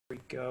We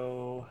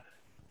go.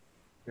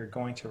 You're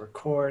going to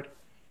record.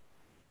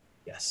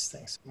 Yes,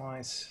 thanks,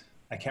 Moise.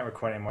 I can't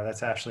record anymore.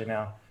 That's Ashley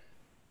now.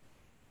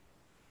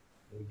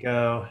 Here we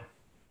go.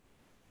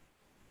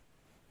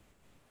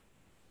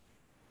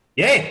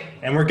 Yay!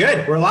 And we're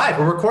good. We're live.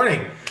 We're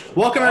recording.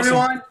 Welcome, Awesome.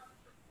 everyone.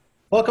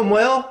 Welcome,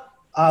 Will.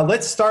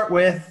 Let's start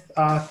with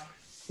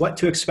what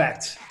to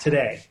expect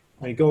today.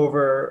 Let me go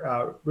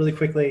over really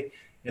quickly,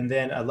 and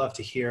then I'd love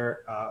to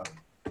hear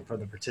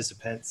from the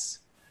participants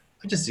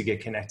just to get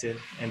connected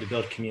and to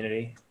build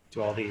community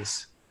to all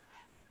these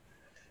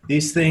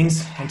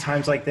things in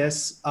times like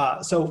this.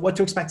 So what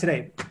to expect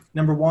today?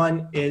 Number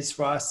one is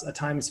for us a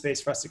time and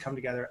space for us to come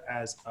together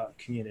as a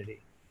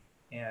community.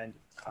 And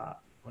I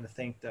want to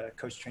thank the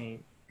coach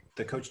training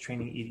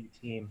EDU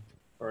team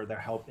for their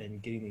help in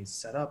getting these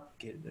set up,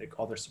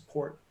 all their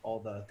support, all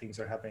the things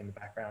that are happening in the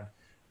background.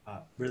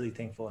 Really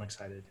thankful and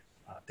excited.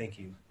 Thank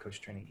you, Coach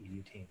Training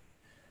EDU team.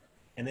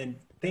 And then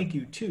thank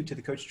you too to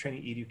the Coach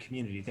Training EDU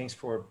community. Thanks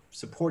for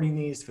supporting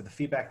these, for the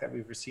feedback that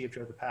we've received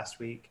over the past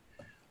week.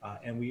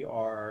 And we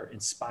are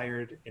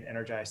inspired and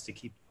energized to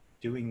keep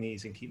doing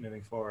these and keep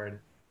moving forward.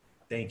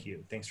 Thank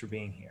you. Thanks for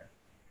being here.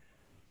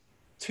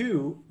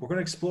 Two, we're going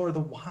to explore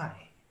the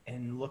why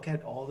and look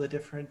at all the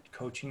different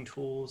coaching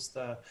tools,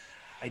 the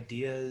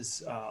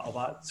ideas. A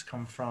lot's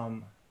come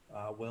from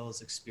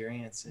Will's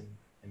experience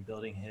in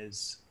building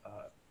his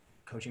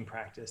coaching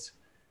practice.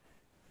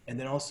 And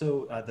then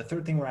also the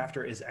third thing we're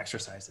after is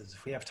exercises.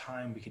 If we have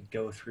time, we could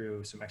go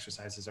through some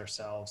exercises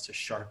ourselves to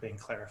sharpen,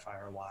 clarify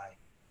our why.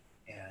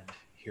 And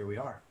here we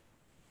are.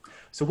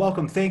 So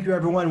welcome. Thank you,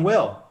 everyone.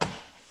 Will,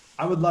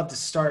 I would love to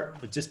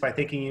start with just by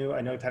thanking you.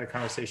 I know we've had a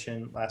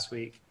conversation last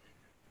week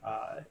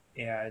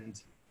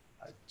and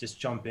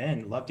just jump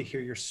in. Love to hear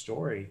your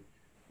story,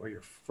 where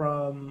you're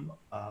from.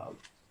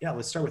 Yeah,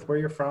 let's start with where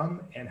you're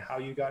from and how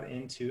you got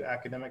into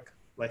academic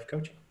life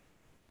coaching.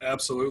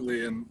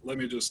 Absolutely. And let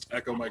me just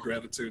echo my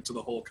gratitude to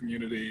the whole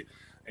community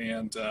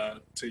and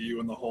to you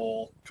and the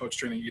whole Coach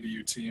Training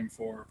EDU team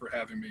for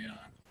having me on.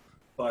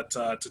 But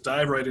to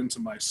dive right into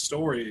my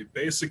story,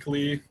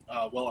 basically,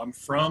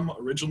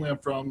 originally I'm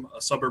from a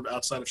suburb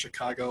outside of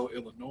Chicago,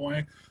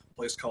 Illinois, a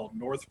place called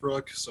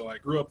Northbrook. So I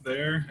grew up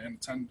there and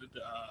attended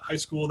high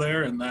school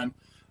there. And then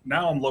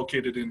now I'm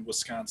located in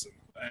Wisconsin.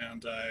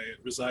 And I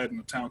reside in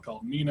a town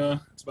called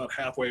Neenah. It's about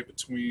halfway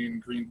between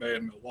Green Bay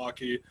and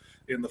Milwaukee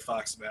in the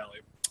Fox Valley.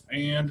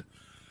 And,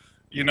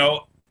 you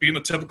know, being a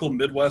typical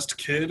Midwest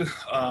kid,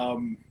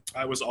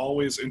 I was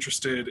always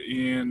interested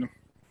in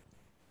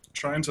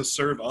trying to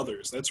serve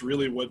others. That's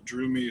really what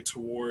drew me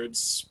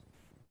towards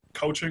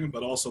coaching,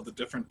 but also the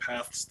different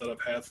paths that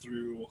I've had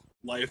through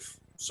life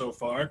so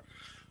far.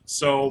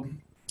 So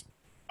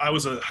I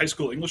was a high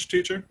school English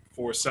teacher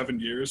for 7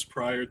 years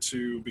prior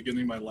to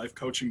beginning my life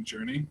coaching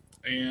journey.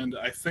 And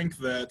I think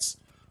that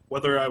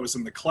whether I was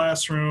in the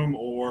classroom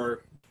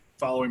or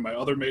following my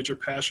other major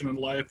passion in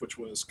life, which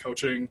was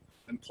coaching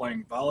and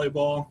playing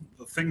volleyball,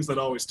 the things that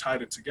always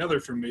tied it together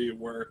for me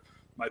were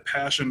my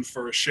passion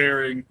for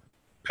sharing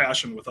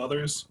passion with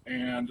others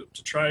and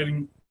to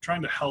trying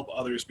to help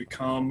others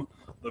become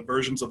the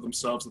versions of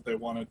themselves that they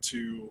wanted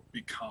to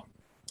become.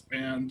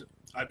 And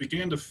I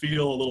began to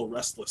feel a little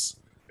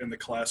restless in the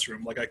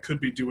classroom, like I could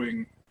be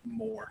doing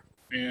more.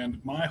 And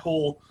my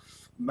whole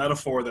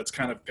metaphor that's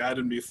kind of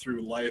guided me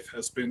through life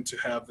has been to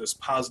have this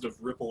positive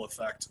ripple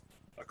effect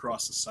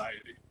across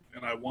society.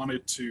 And I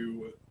wanted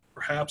to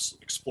perhaps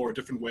explore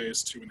different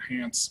ways to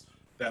enhance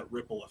that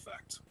ripple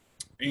effect.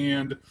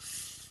 And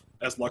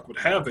as luck would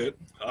have it,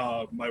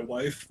 my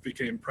wife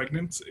became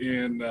pregnant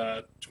in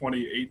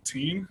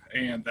 2018,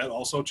 and that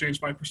also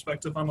changed my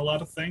perspective on a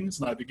lot of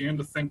things. And I began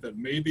to think that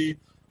maybe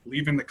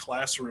leaving the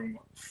classroom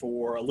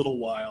for a little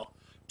while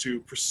to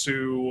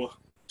pursue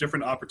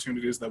different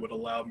opportunities that would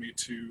allow me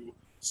to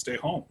stay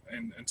home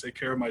and take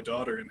care of my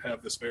daughter and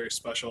have this very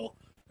special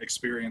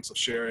experience of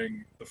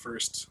sharing the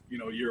first,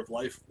 year of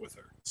life with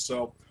her.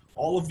 So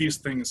all of these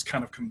things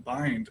kind of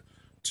combined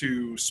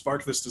to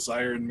spark this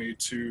desire in me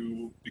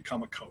to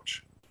become a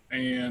coach.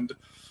 And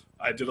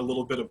I did a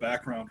little bit of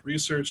background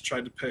research,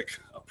 tried to pick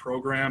a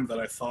program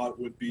that I thought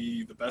would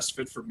be the best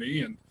fit for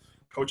me, and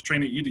Coach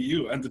Training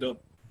EDU ended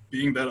up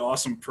being that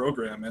awesome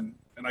program. And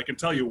I can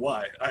tell you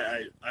why.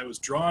 I was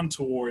drawn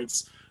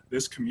towards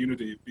this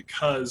community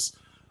because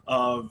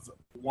of,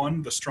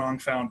 one, the strong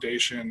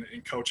foundation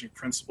in coaching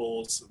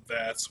principles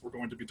that were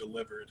going to be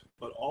delivered,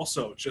 but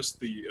also just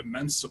the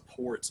immense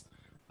support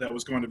that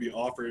was going to be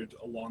offered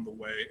along the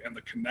way and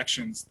the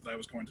connections that I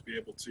was going to be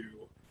able to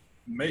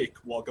make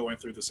while going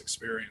through this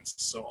experience.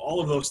 So all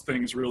of those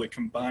things really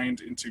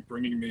combined into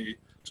bringing me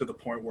to the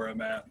point where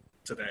I'm at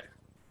today.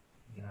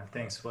 Yeah,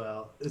 thanks,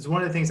 Will. It's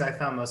one of the things I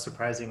found most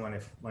surprising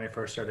when I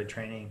first started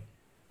training.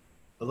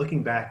 But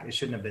looking back, it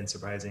shouldn't have been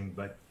surprising,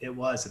 but it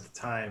was at the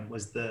time,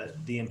 was the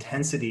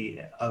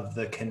intensity of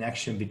the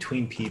connection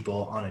between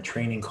people on a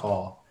training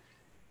call,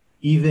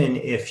 even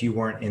if you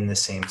weren't in the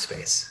same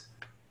space.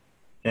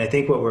 And I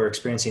think what we're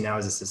experiencing now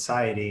as a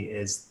society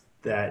is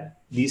that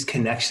these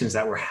connections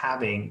that we're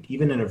having,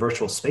 even in a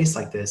virtual space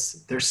like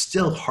this, they're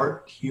still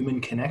heart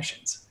human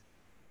connections.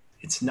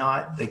 it's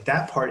not like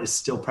that part is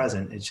still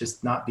present. It's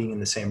just not being in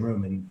the same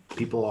room, and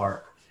people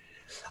are,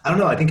 I don't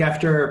know. I think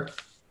after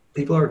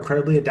people are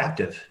incredibly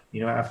adaptive,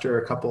 after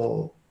a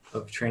couple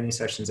of training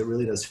sessions, it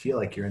really does feel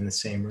like you're in the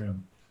same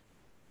room.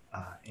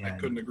 I And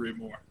couldn't agree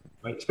more.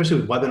 right, especially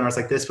with webinars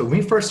like this. But when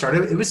we first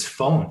started, it was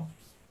phone.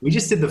 We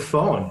just did the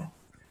phone.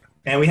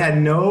 And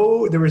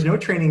there was no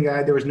training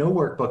guide, there was no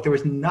workbook, there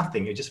was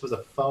nothing. It just was a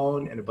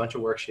phone and a bunch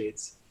of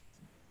worksheets.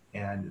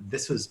 And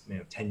this was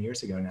 10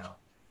 years ago now.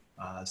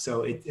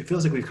 So it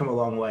feels like we've come a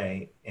long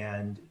way,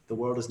 and the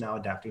world is now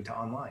adapting to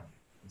online.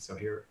 And so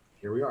here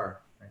we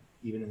are, right?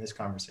 Even in this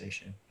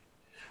conversation.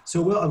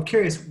 So Will, I'm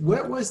curious,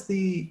 what was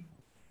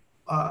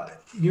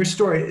your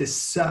story it's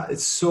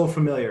so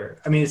familiar.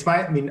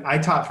 I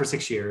taught for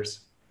 6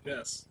 years.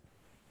 Yes.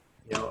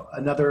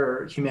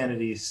 Another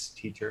humanities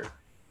teacher.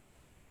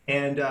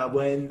 And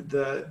when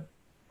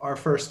our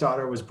first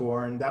daughter was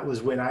born, that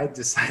was when I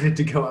decided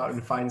to go out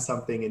and find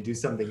something and do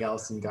something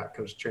else, and got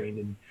coach trained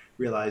and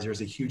realized there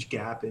was a huge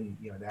gap in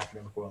the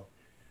academic world.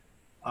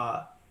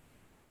 I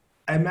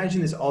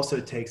imagine this also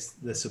takes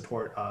the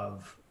support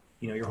of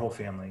your whole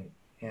family.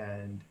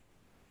 And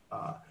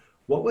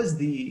what was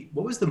the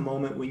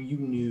moment when you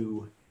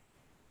knew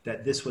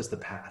that this was the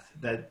path,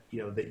 that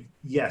that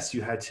yes,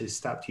 you had to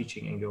stop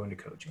teaching and go into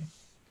coaching?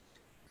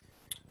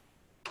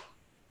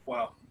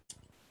 Wow.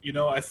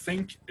 I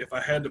think if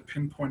I had to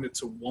pinpoint it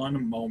to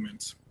one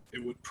moment,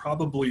 it would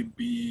probably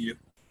be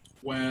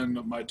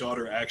when my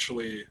daughter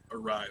actually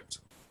arrived.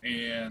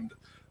 And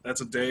that's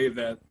a day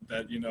that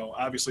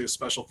obviously is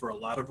special for a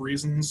lot of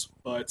reasons,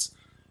 but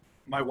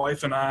my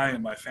wife and I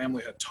and my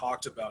family had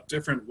talked about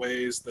different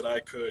ways that I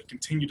could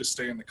continue to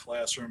stay in the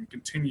classroom,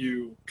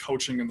 continue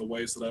coaching in the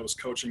ways that I was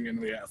coaching in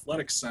the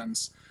athletic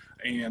sense.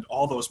 And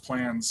all those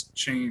plans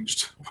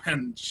changed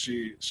when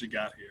she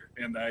got here.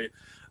 And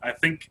I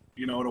think,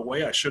 in a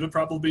way I should have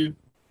probably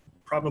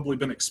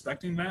been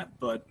expecting that,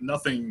 but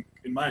nothing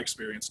in my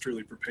experience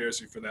truly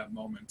prepares you for that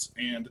moment.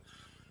 And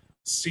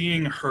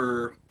seeing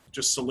her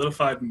just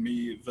solidified in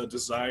me the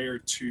desire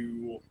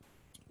to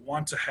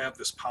want to have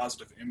this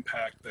positive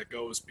impact that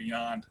goes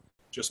beyond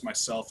just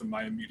myself and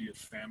my immediate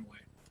family.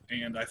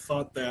 And I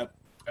thought that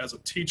as a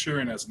teacher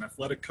and as an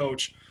athletic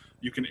coach,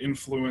 you can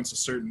influence a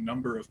certain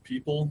number of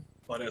people,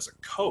 but as a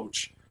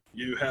coach,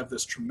 you have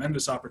this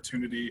tremendous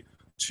opportunity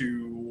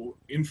to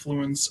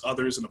influence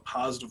others in a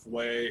positive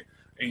way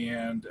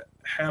and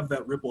have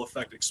that ripple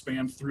effect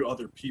expand through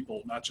other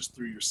people, not just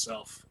through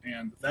yourself.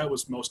 And that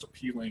was most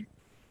appealing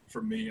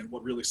for me, and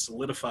what really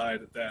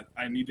solidified that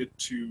I needed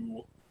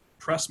to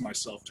press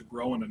myself to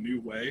grow in a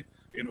new way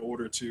in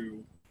order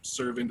to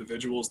serve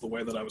individuals the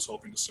way that I was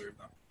hoping to serve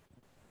them.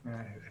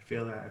 I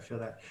feel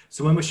that.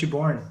 So when was she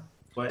born?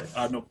 What?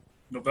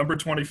 November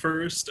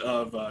 21st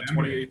of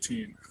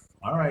 2018.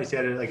 All right,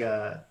 so you had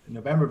a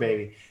November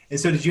baby. And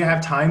so did you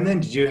have time then?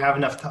 Did you have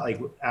enough time, like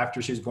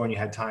after she was born, you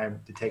had time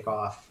to take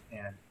off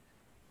and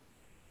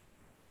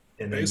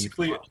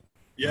basically,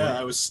 yeah,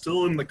 I was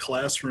still in the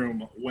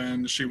classroom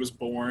when she was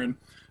born,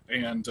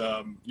 and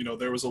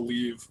there was a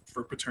leave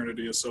for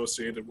paternity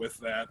associated with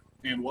that.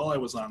 And while I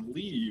was on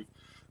leave,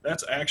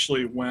 that's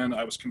actually when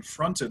I was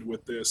confronted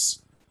with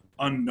this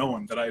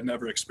unknown that I had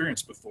never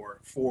experienced before.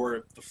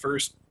 For the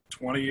first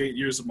 28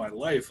 years of my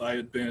life, I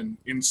had been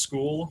in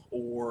school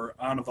or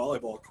on a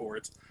volleyball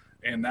court,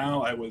 and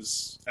now I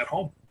was at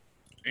home.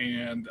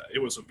 And it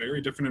was a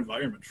very different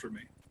environment for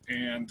me.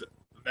 And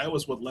that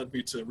was what led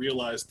me to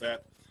realize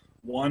that,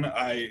 one,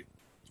 I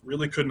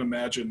really couldn't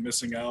imagine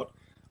missing out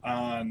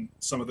on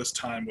some of this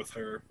time with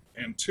her.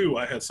 And two,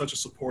 I had such a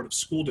supportive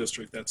school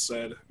district that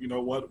said, you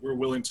know what, we're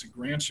willing to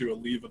grant you a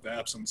leave of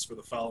absence for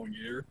the following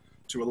year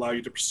to allow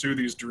you to pursue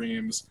these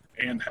dreams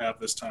and have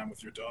this time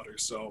with your daughter.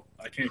 So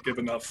I can't give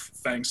enough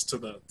thanks to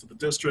the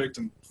district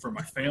and for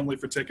my family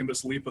for taking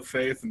this leap of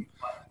faith. And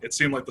it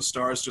seemed like the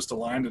stars just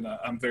aligned, and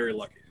I'm very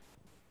lucky.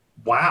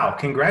 Wow,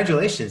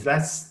 congratulations.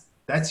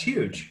 That's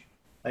huge.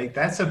 Like,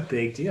 that's a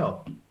big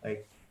deal.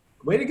 Like,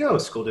 way to go,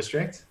 school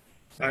district.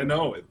 I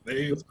know.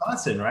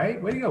 Wisconsin, right?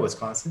 Way to go,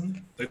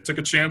 Wisconsin. They took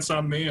a chance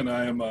on me, and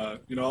I am,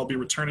 I'll be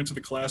returning to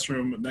the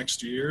classroom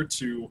next year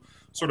to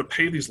sort of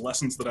pay these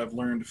lessons that I've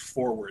learned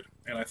forward.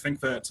 And I think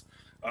that,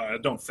 I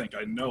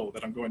know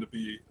that I'm going to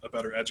be a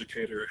better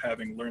educator,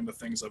 having learned the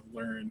things I've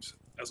learned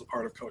as a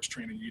part of Coach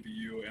Training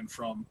EDU and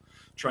from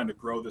trying to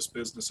grow this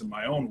business in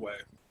my own way.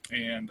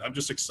 And I'm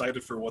just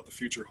excited for what the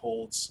future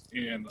holds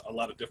in a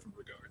lot of different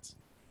regards.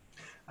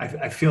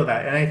 I feel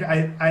that.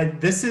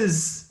 And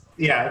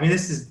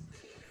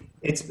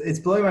it's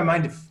blowing my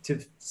mind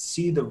to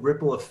see the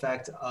ripple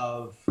effect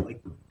of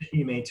like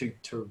you made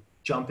to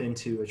jump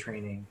into a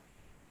training,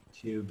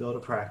 to build a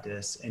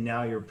practice, and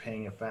now you're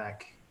paying it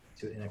back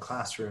in a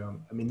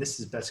classroom. I mean, this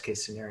is best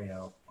case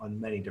scenario on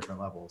many different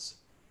levels.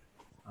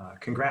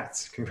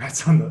 Congrats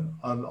on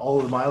all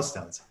of the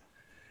milestones.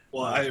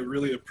 Well, I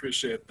really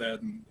appreciate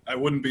that, and I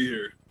wouldn't be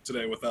here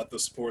today without the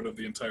support of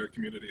the entire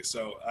community.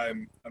 So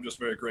I'm just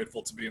very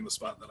grateful to be in the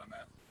spot that I'm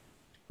at.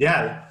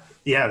 Yeah,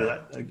 yeah,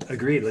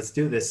 agreed. Let's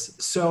do this.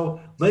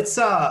 So let's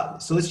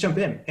jump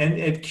in. And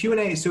if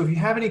Q&A, so if you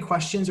have any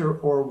questions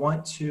or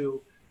want to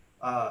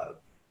uh,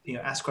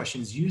 ask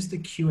questions, use the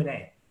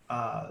Q&A.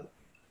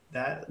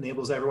 That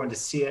enables everyone to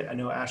see it. I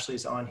know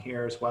Ashley's on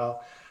here as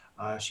well.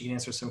 She can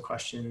answer some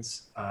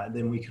questions.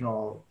 Then we can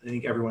all, I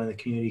think everyone in the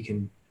community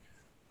can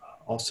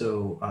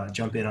also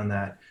jump in on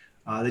that.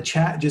 The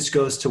chat just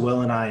goes to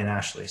Will and I and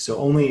Ashley. So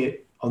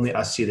only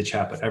us see the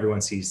chat, but everyone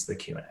sees the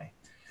Q&A.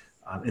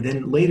 And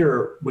then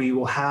later we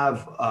will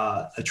have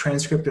a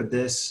transcript of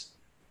this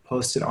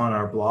posted on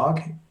our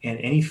blog, and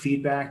any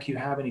feedback you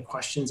have, any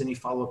questions, any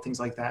follow-up, things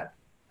like that.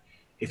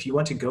 If you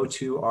want to go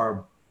to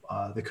our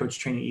the Coach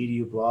Training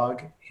EDU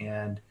blog,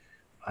 and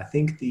I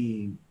think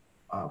the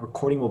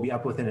recording will be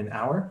up within an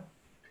hour.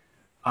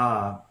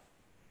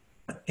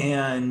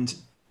 And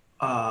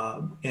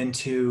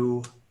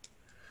to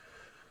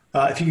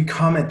if you could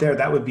comment there,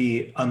 that would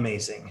be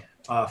amazing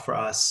for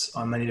us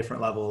on many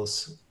different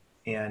levels.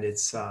 And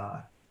it's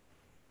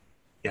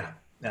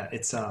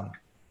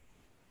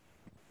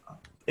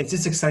it's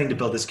just exciting to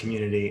build this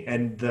community,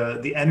 and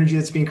the energy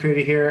that's being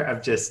created here.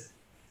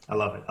 I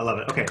love it. I love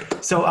it. Okay,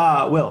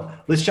 so Will,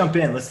 let's jump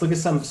in. Let's look at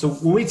some. So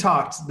when we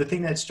talked, the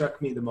thing that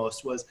struck me the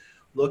most was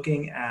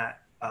looking at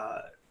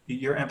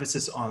your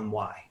emphasis on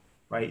why,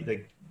 right?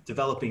 Like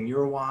developing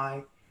your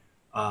why,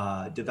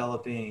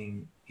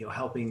 developing,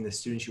 helping the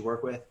students you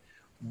work with.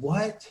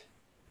 What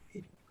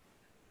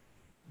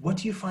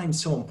do you find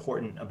so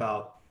important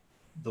about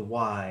the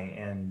why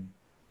and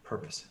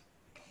purpose?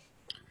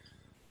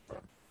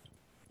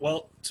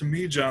 Well, to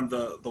me, John,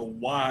 the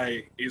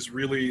why is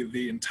really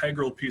the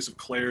integral piece of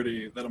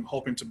clarity that I'm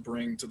hoping to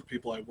bring to the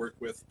people I work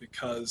with,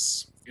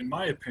 because in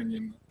my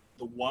opinion,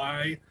 the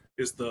why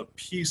is the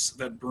piece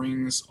that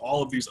brings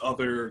all of these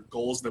other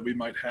goals that we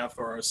might have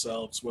for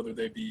ourselves, whether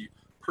they be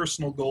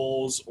personal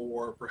goals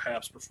or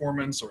perhaps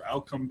performance or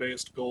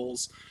outcome-based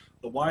goals.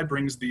 The why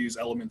brings these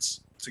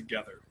elements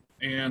together.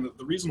 And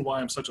the reason why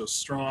I'm such a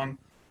strong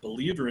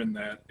believer in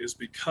that is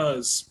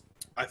because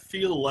I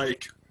feel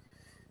like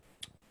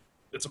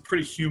it's a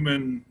pretty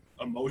human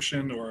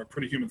emotion or a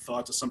pretty human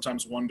thought to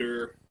sometimes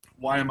wonder,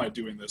 why am I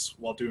doing this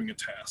while doing a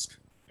task?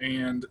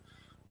 And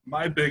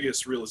my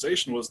biggest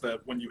realization was that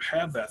when you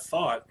have that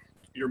thought,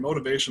 your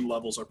motivation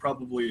levels are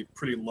probably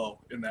pretty low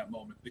in that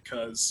moment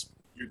because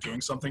you're doing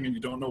something and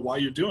you don't know why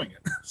you're doing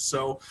it.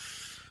 So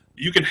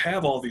you can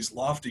have all these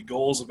lofty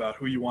goals about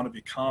who you want to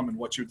become and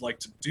what you'd like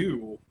to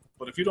do,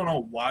 but if you don't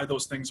know why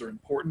those things are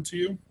important to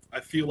you, I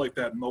feel like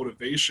that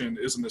motivation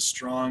isn't as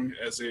strong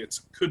as it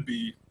could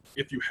be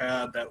if you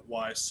had that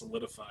why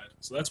solidified.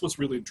 So that's what's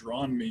really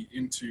drawn me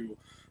into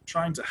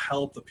trying to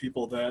help the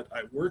people that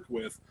I work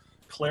with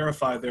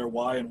clarify their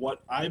why and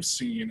what I've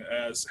seen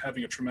as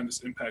having a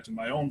tremendous impact in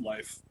my own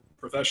life,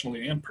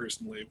 professionally and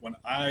personally, when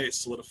I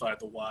solidified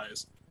the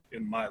whys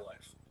in my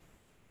life.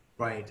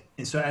 Right.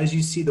 And so as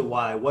you see the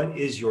why, what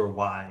is your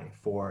why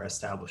for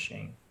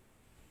establishing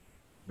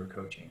your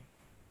coaching?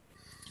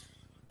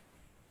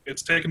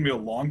 It's taken me a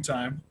long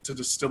time to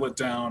distill it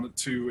down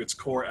to its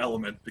core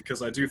element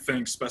because I do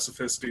think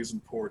specificity is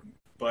important.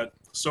 But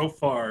so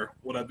far,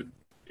 what I've been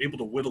able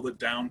to whittle it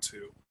down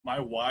to, my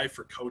why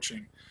for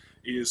coaching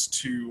is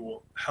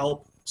to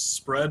help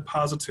spread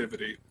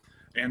positivity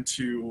and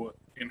to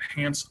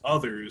enhance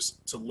others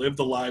to live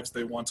the lives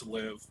they want to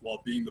live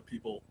while being the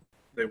people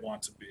they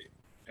want to be.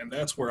 And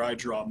that's where I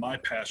draw my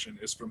passion,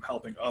 is from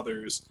helping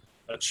others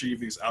achieve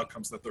these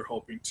outcomes that they're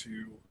hoping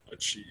to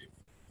achieve.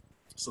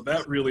 So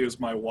that really is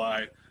my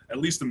why, at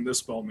least in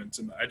this moment.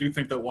 And I do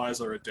think that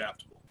whys are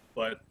adaptable.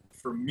 But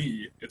for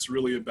me, it's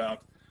really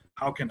about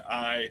how can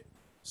I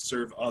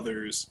serve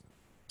others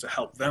to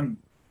help them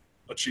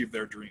achieve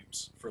their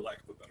dreams, for lack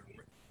of a better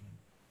word.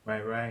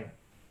 Right, right.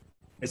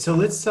 And so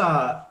let's,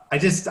 I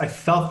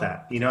felt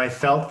that, I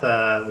felt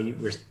when you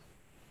were,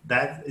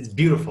 that is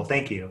beautiful.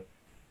 Thank you.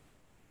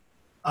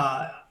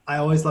 I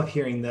always love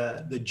hearing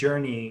the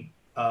journey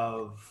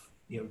of,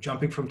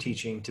 jumping from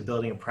teaching to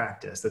building a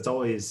practice. That's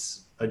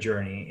always a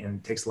journey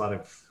and takes a lot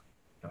of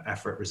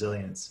effort,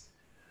 resilience.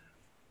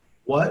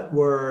 What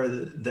were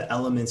the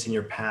elements in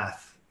your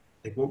path?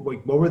 Like what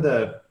were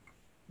the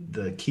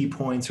key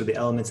points or the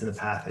elements in the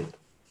path that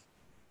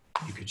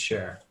you could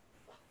share?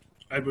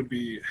 I would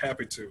be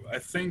happy to. I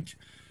think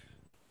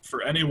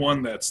for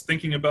anyone that's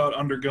thinking about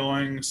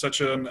undergoing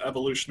such an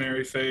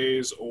evolutionary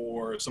phase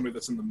or somebody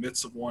that's in the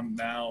midst of one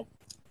now,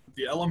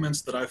 the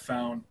elements that I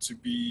found to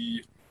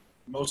be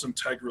most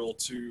integral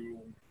to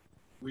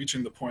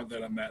reaching the point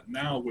that I'm at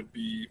now would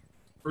be,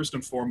 first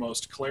and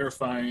foremost,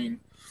 clarifying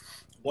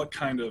what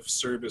kind of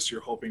service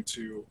you're hoping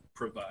to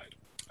provide.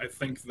 I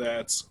think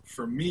that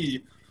for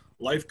me,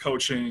 life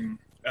coaching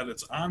at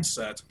its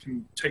onset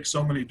can take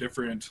so many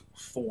different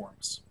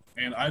forms.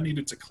 And I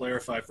needed to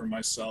clarify for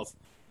myself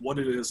what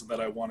it is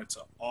that I wanted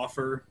to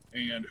offer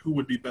and who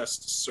would be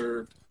best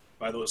served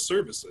by those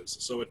services.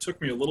 So it took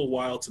me a little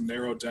while to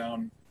narrow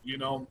down,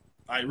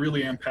 I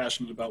really am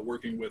passionate about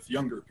working with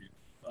younger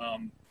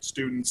people,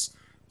 students,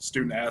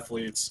 student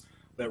athletes,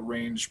 that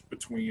range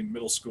between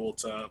middle school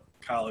to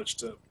college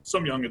to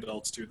some young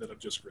adults too that have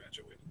just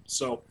graduated.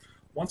 So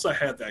once I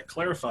had that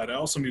clarified, I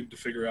also needed to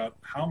figure out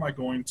how am I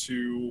going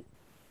to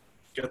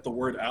get the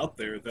word out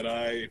there that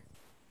I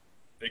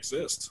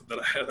exist,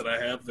 that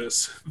I have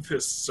this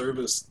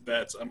service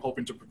that I'm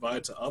hoping to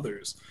provide to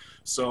others.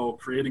 So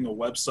creating a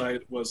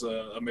website was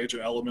a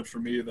major element for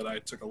me that I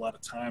took a lot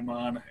of time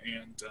on,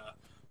 and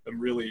I'm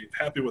really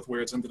happy with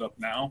where it's ended up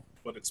now,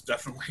 but it's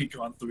definitely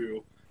gone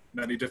through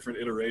many different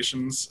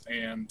iterations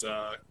and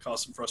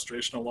caused some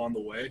frustration along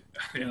the way.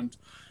 And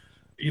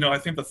I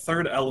think the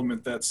third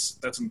element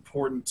that's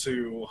important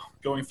to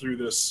going through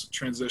this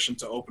transition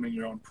to opening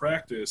your own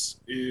practice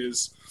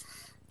is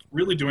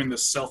really doing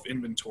this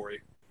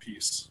self-inventory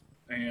piece.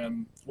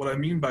 And what I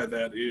mean by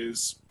that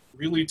is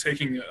really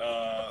taking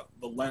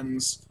the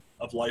lens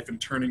of life and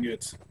turning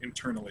it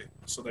internally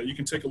so that you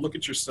can take a look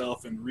at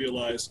yourself and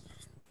realize,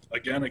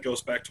 again, it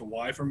goes back to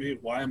why for me.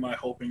 Why am I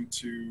hoping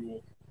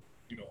to,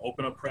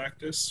 open up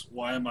practice?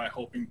 Why am I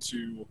hoping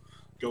to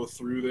go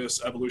through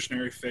this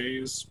evolutionary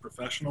phase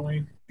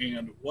professionally?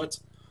 And what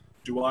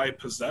do I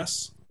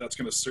possess that's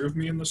going to serve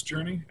me in this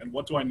journey? And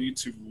what do I need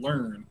to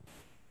learn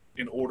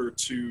in order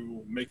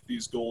to make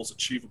these goals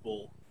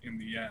achievable in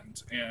the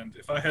end? And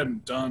if I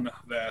hadn't done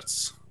that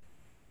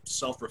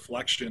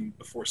self-reflection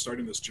before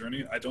starting this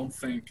journey, I don't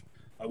think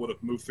I would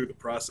have moved through the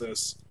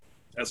process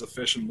as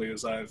efficiently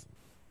as I've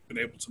been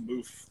able to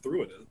move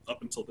through it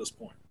up until this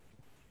point.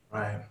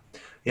 Right.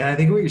 Yeah, I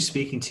think what you're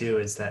speaking to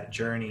is that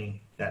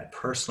journey, that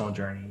personal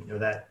journey,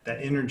 that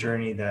inner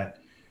journey that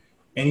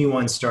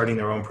anyone starting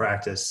their own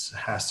practice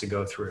has to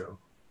go through.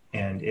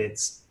 And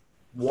it's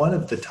one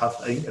of the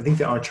I think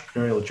the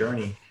entrepreneurial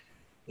journey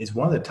is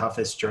one of the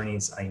toughest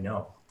journeys I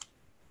know.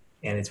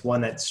 And it's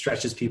one that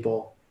stretches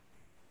people.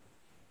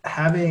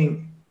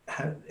 Having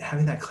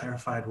that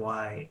clarified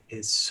why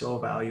is so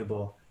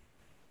valuable.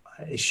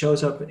 It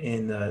shows up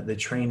in the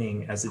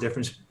training as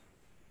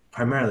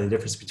primarily the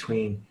difference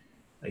between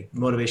like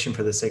motivation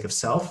for the sake of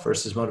self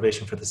versus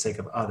motivation for the sake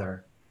of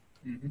other.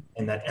 Mm-hmm.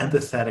 And that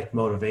empathetic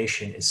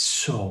motivation is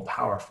so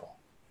powerful.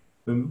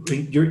 And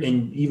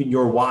even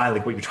your why,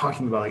 like what you're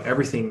talking about, like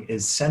everything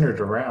is centered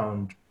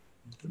around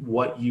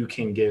what you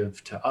can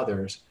give to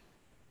others.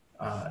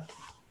 The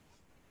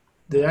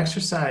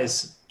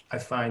exercise I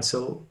find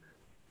so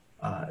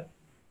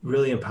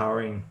really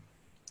empowering,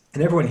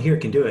 and everyone here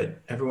can do it.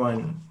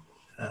 Everyone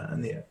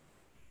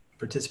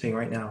participating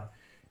right now,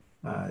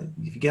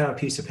 if you get out a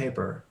piece of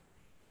paper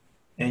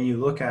and you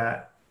look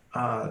at,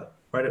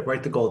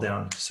 write the goal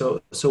down.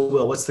 So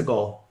Will, what's the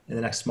goal in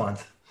the next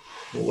month?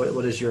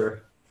 What is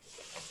your,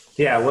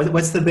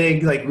 what's the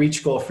big like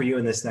reach goal for you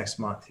in this next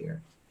month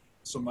here?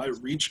 So my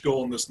reach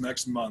goal in this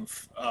next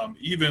month,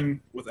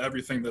 even with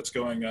everything that's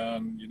going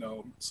on,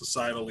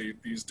 societally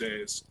these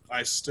days,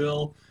 I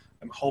still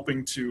am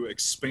hoping to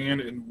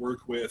expand and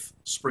work with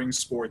spring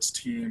sports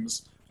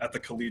teams at the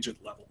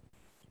collegiate level.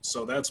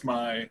 So that's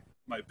my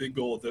big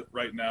goal that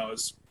right now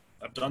is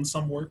I've done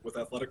some work with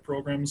athletic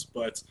programs,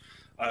 but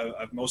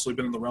I've mostly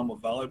been in the realm of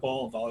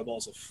volleyball. Volleyball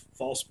is a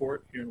fall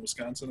sport here in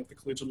Wisconsin at the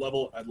collegiate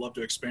level. I'd love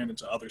to expand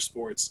into other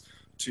sports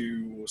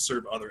to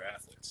serve other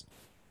athletes.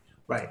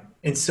 Right.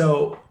 And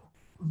so,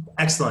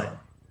 excellent.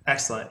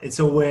 And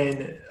so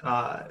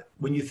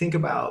when you think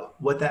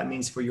about what that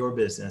means for your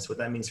business, what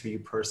that means for you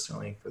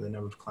personally, for the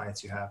number of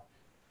clients you have,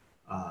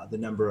 the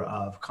number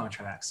of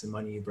contracts and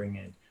money you bring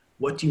in,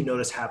 what do you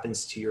notice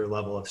happens to your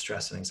level of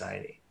stress and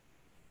anxiety?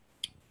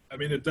 I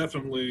mean, it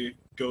definitely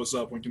goes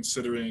up when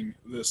considering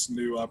this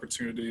new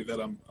opportunity that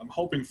I'm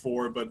hoping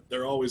for, but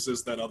there always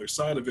is that other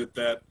side of it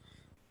that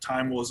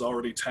time was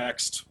already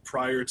taxed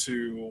prior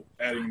to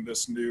adding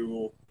this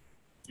new,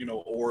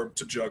 orb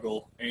to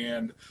juggle.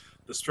 And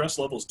the stress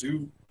levels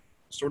do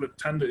sort of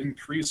tend to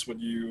increase when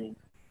you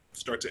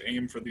start to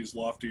aim for these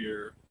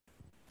loftier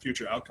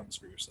future outcomes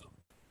for yourself.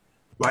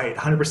 Right,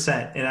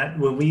 100%. And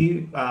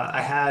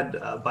I had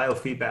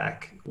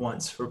biofeedback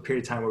once for a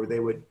period of time where they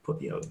would put,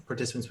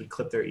 participants would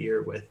clip their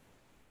ear with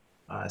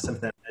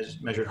something that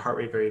measured heart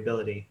rate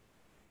variability.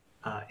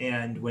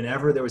 And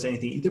whenever there was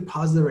anything, either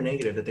positive or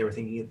negative, that they were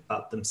thinking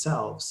about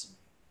themselves,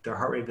 their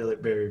heart rate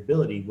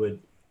variability would,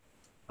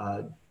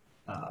 I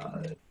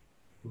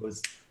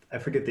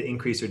forget the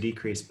increase or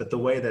decrease, but the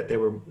way that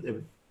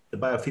the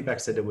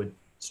biofeedback said it would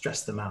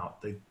stress them out.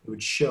 It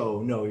would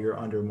show, no, you're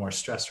under more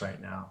stress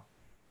right now.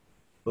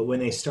 But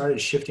when they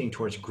started shifting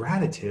towards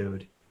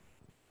gratitude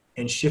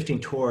and shifting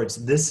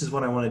towards, this is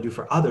what I want to do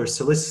for others.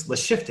 So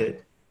let's shift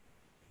it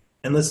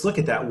and let's look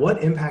at that.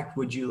 What impact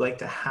would you like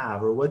to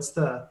have? Or what's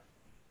the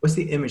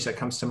image that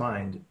comes to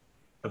mind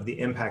of the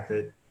impact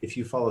that if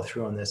you follow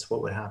through on this,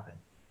 what would happen?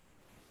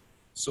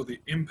 So the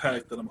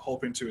impact that I'm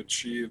hoping to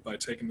achieve by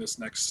taking this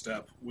next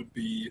step would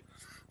be,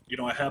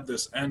 I have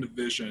this end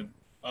vision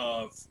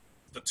of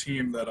the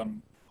team that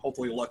I'm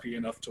hopefully lucky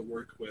enough to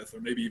work with,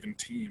 or maybe even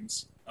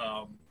teams,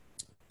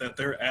 that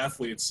their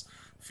athletes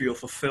feel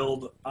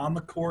fulfilled on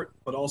the court,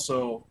 but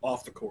also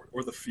off the court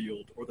or the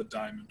field or the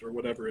diamond or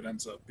whatever it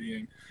ends up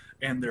being.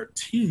 And their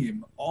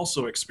team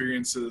also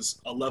experiences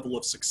a level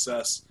of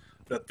success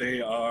that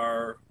they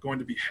are going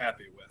to be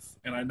happy with.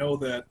 And I know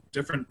that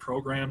different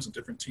programs and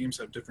different teams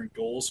have different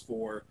goals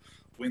for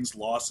wins,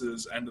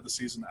 losses, end of the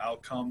season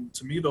outcome.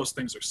 To me, those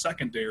things are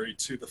secondary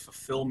to the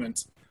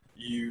fulfillment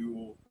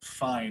you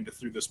find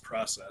through this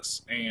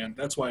process. And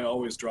that's why I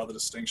always draw the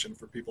distinction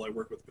for people I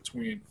work with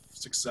between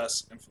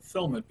success and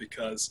fulfillment,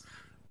 because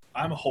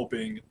I'm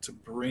hoping to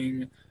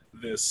bring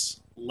this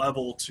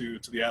level to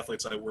the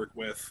athletes I work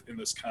with in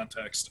this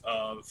context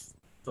of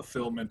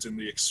fulfillment in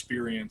the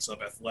experience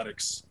of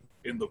athletics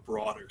in the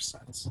broader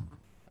sense.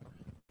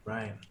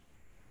 Right.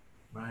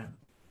 Right.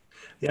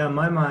 Yeah, in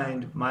my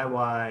mind, my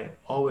why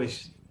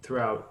always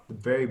throughout the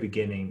very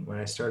beginning, when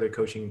I started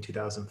coaching in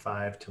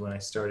 2005 to when I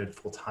started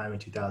full time in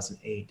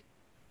 2008,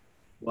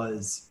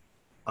 was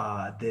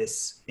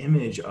this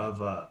image of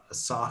a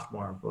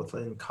sophomore, both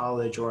in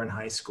college or in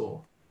high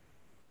school,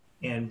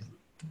 and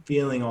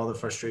feeling all the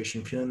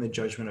frustration, feeling the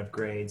judgment of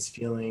grades,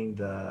 feeling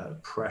the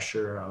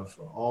pressure of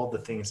all the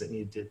things that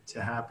needed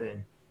to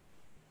happen,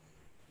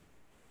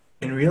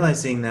 and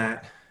realizing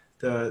that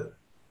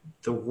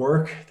the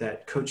work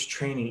that coach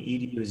training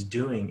EDU is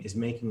doing is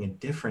making a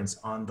difference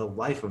on the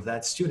life of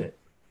that student.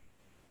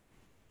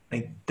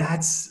 Like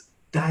that's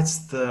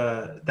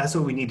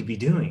what we need to be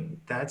doing.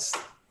 That's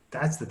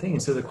the thing.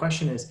 And so the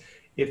question is,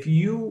 if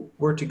you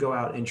were to go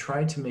out and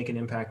try to make an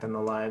impact on the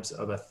lives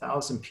of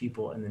 1,000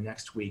 people in the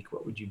next week,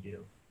 what would you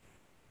do?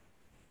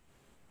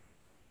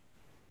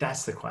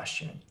 That's the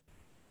question.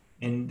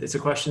 And it's a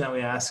question that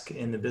we ask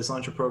in the Biz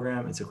Launcher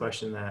program. It's a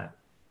question that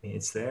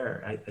it's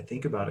there. I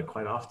think about it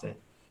quite often.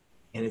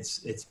 And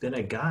it's been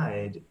a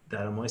guide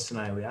that Amois and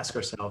I, we ask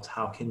ourselves,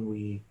 how can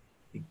we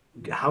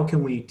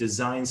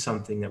design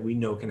something that we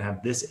know can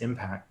have this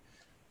impact?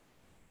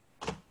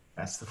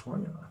 That's the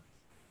formula.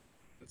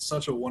 It's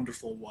such a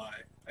wonderful why.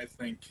 I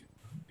think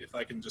if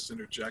I can just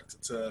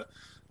interject to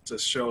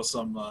show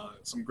some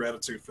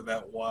gratitude for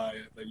that why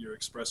that you're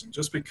expressing,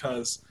 just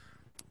because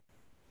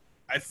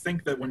I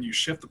think that when you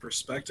shift the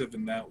perspective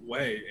in that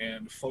way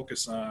and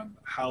focus on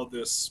how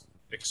this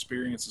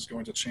experience is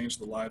going to change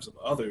the lives of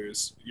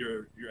others,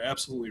 you're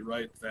absolutely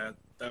right that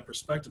that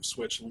perspective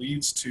switch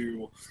leads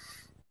to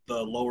the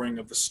lowering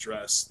of the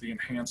stress, the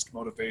enhanced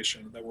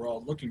motivation that we're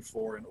all looking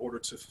for in order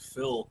to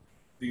fulfill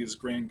these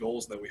grand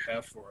goals that we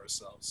have for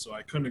ourselves. So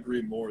I couldn't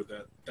agree more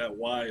that that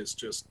why is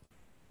just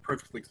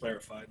perfectly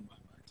clarified in my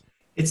mind.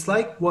 It's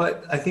like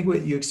what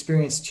you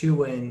experienced too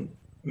when,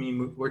 I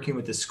mean, working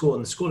with the school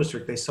in the school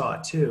district, they saw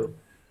it too,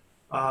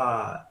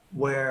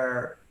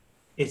 where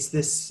it's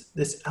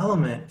this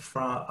element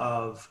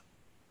of,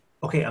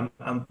 okay,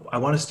 I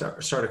want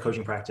to start a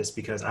coaching practice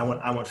because I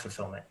want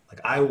fulfillment.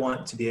 Like I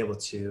want to be able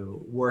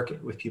to work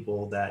with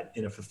people that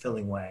in a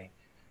fulfilling way.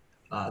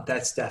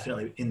 That's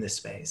definitely in this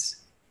space.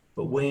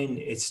 But when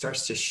it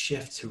starts to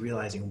shift to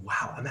realizing,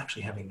 wow, I'm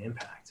actually having an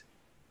impact.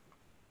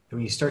 And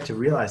when you start to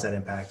realize that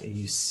impact and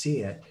you see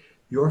it,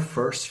 your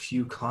first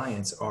few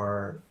clients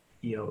are,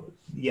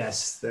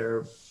 yes,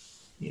 they're,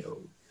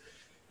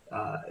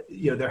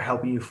 they're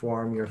helping you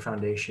form your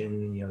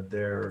foundation.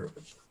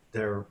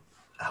 They're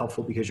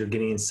helpful because you're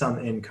getting in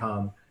some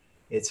income.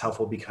 It's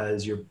helpful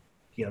because you're,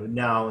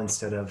 now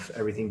instead of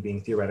everything being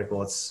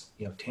theoretical, it's,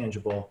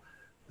 tangible.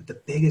 But the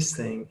biggest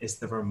thing is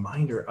the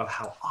reminder of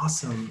how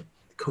awesome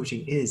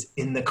coaching is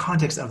in the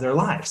context of their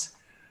lives.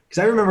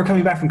 Because I remember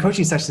coming back from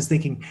coaching sessions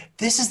thinking,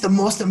 this is the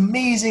most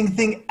amazing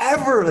thing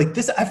ever. Like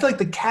this, I feel like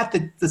the cat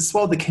that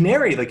swallowed the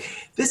canary. Like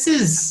this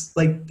is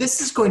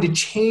going to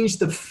change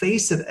the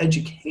face of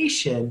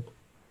education.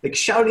 Like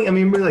shouting, I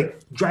mean, we're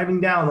like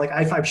driving down like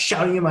I-5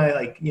 shouting in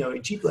my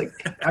Jeep, like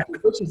after the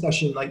coaching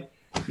session, like,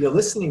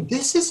 listening,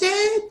 this is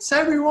it,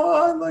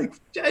 everyone, like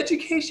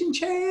education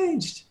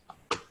changed.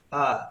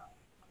 How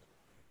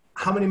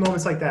many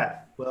moments like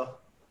that? Well,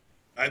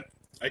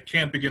 I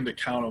can't begin to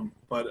count them,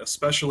 but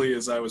especially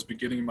as I was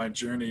beginning my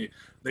journey,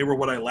 they were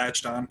what I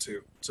latched onto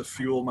to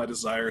fuel my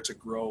desire to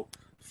grow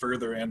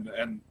further.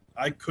 And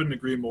I couldn't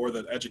agree more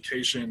that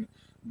education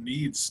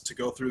needs to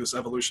go through this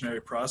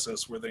evolutionary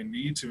process where they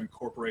need to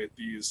incorporate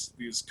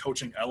these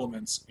coaching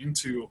elements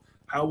into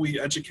how we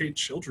educate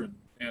children.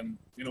 And,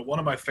 one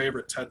of my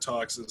favorite TED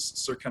Talks is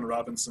Sir Ken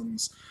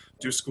Robinson's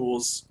Do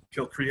Schools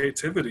Kill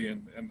Creativity?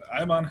 And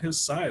I'm on his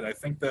side. I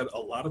think that a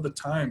lot of the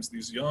times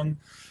these young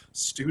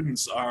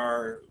students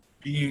are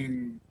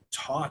being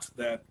taught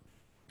that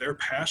their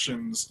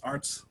passions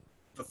aren't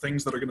the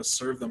things that are going to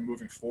serve them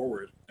moving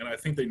forward. And I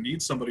think they need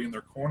somebody in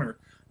their corner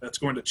that's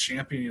going to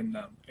champion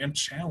them and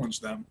challenge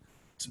them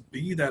to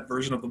be that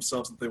version of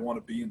themselves that they want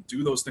to be and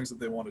do those things that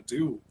they want to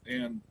do.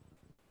 And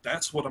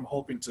that's what I'm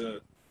hoping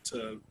to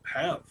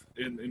have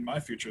in my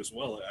future as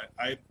well.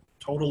 I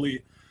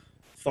totally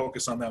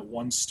focus on that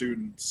one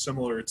student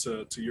similar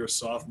to your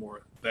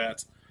sophomore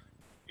that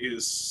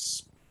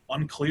is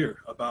unclear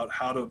about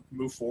how to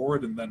move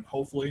forward, and then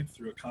hopefully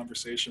through a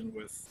conversation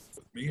with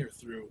me or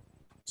through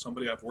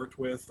somebody I've worked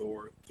with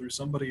or through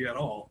somebody at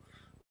all,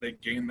 they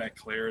gain that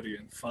clarity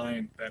and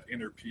find that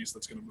inner peace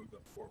that's going to move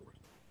them forward.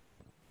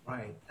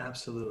 Right.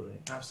 Absolutely.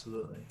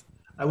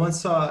 I once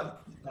saw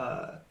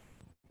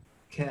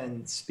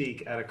can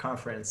speak at a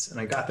conference, and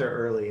I got there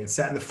early and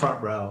sat in the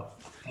front row,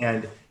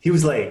 and he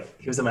was late.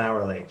 He was an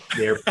hour late.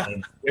 The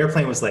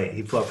airplane was late.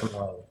 He flew up from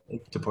LA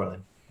to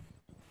Portland.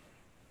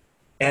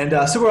 And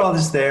so we're all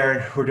just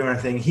there. We're doing our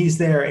thing. He's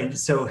there, and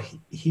so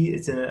he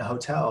is in a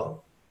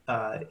hotel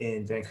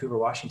in Vancouver,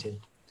 Washington,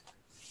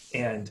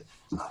 and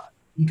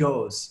he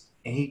goes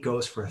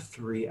for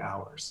 3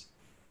 hours,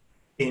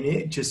 and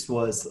it just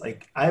was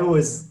like I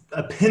was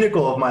a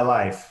pinnacle of my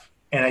life.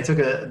 And I took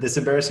this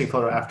embarrassing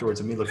photo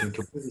afterwards of me looking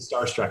completely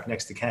starstruck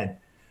next to Ken.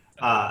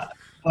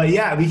 But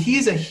yeah, I mean,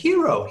 he's a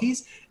hero.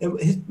 His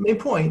main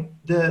point,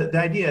 the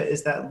idea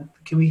is that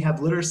can we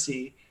have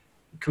literacy?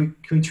 Can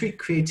we treat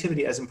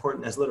creativity as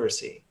important as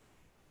literacy?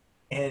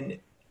 And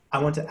I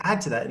want to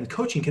add to that, and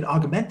coaching can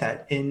augment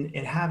that in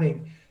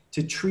having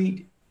to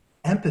treat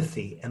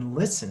empathy and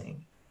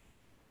listening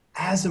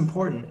as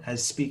important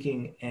as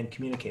speaking and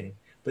communicating.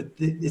 But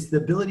it's the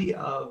ability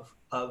of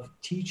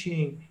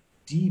teaching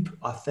deep,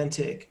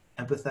 authentic,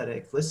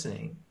 empathetic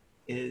listening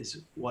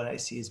is what I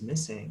see is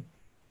missing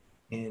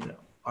in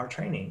our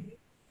training.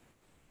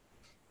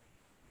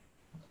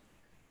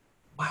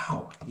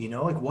 Wow,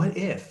 like what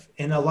if?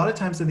 And a lot of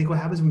times I think what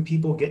happens when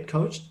people get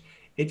coached,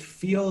 it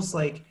feels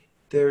like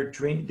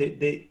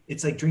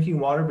it's like drinking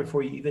water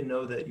before you even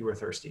know that you were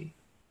thirsty.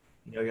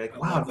 You're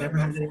like, wow, I've never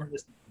had anyone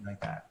listen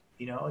like that.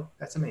 Like,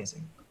 that's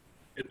amazing.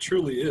 It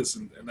truly is.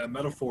 And that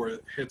metaphor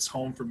hits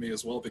home for me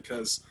as well,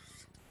 because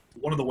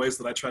one of the ways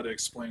that I try to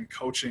explain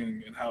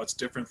coaching and how it's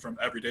different from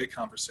everyday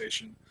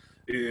conversation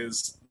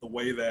is the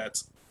way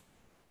that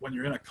when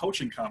you're in a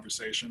coaching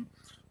conversation,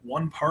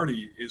 one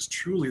party is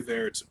truly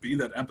there to be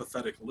that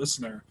empathetic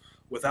listener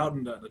without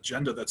an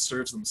agenda that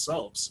serves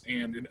themselves.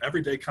 And in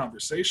everyday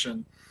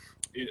conversation,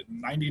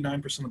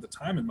 99% of the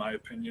time, in my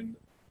opinion,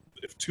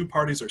 if two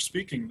parties are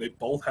speaking, they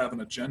both have an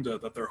agenda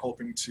that they're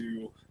hoping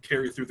to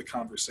carry through the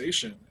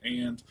conversation.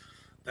 And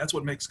that's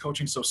what makes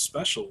coaching so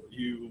special.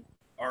 You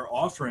are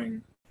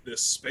offering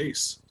this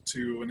space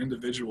to an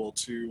individual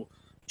to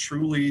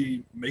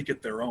truly make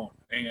it their own.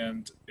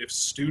 And if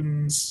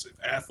students, if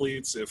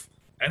athletes, if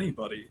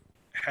anybody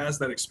has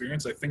that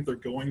experience, I think they're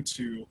going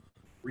to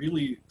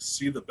really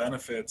see the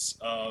benefits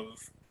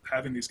of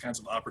having these kinds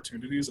of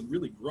opportunities and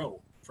really grow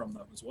from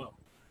them as well.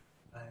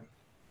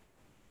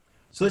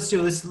 So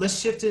let's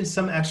shift into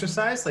some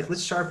exercise. Like,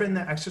 let's sharpen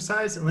the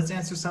exercise and let's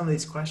answer some of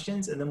these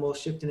questions, and then we'll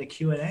shift into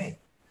Q&A.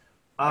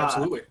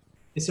 Absolutely.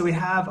 So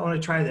I want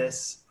to try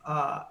this.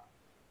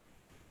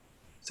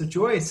 So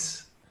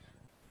Joyce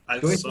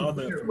saw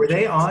that. Were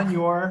they on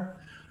your?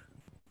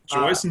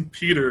 Joyce and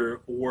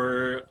Peter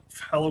were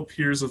fellow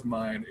peers of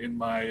mine in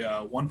my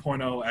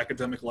 1.0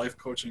 academic life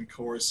coaching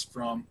course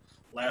from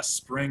last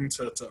spring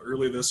to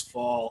early this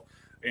fall.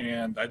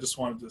 And I just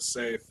wanted to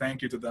say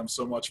thank you to them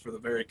so much for the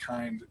very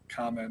kind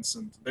comments,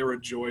 and they were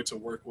a joy to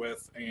work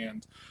with.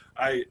 And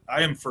I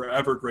am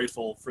forever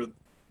grateful for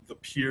the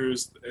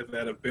peers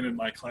that have been in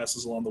my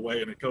classes along the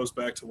way. And it goes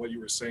back to what you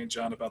were saying,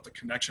 John, about the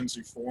connections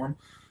you form.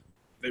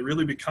 They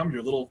really become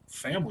your little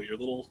family, your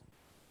little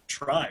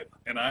tribe.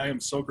 And I am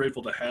so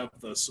grateful to have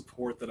the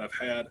support that I've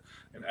had,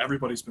 and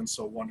everybody's been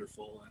so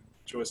wonderful. And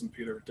Joyce and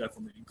Peter are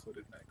definitely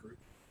included in that group.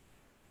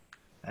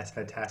 That's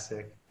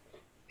fantastic.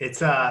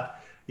 It's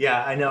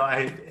yeah, I know.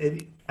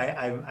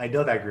 I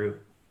know that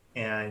group,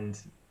 and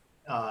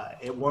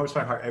it warms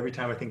my heart every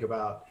time I think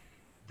about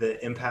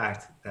the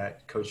impact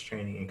that coach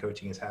training and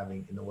coaching is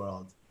having in the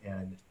world.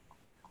 And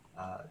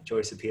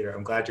Joyce and Peter,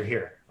 I'm glad you're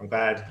here. I'm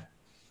glad.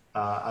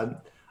 I'm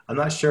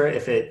not sure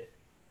if it.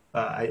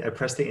 I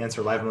pressed the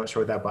answer live. I'm not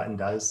sure what that button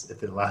does,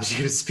 if it allows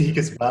you to speak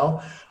as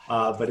well.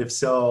 But if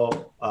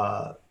so,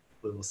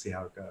 we'll see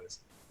how it goes.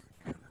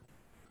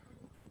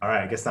 All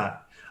right, I guess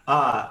not.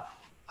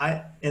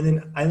 And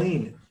then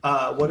Eileen,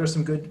 what are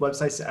some good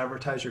websites to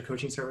advertise your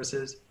coaching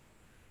services?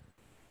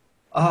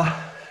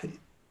 I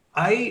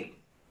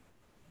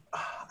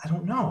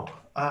don't know.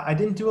 I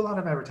didn't do a lot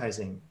of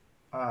advertising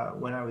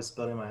when I was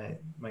building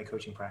my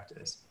coaching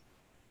practice.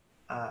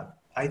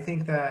 I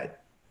think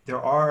that there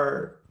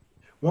are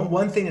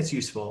one thing that's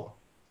useful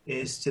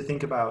is to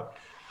think about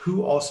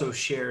who also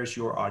shares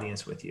your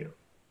audience with you.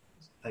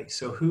 Like,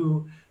 so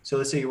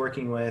let's say you're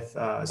working with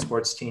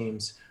sports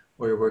teams,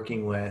 or you're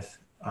working with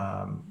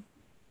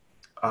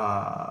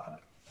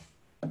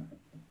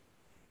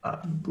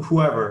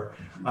whoever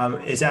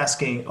is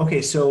asking,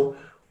 okay, so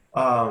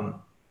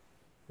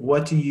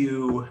what do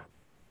you,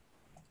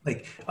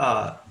 like,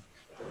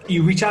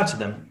 you reach out to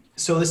them.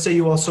 So let's say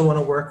you also want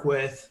to work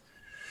with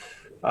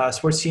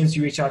sports teams,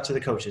 you reach out to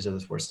the coaches of the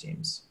sports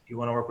teams. You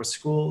want to work with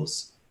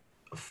schools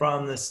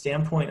from the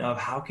standpoint of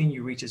how can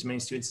you reach as many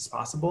students as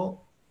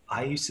possible.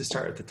 I used to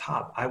start at the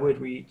top. I would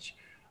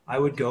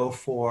go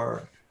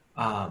for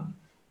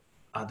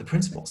the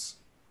principals.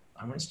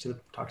 I went to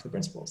talk to the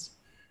principals.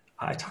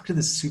 I talked to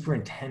the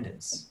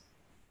superintendents.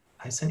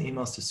 I sent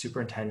emails to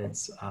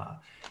superintendents,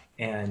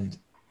 and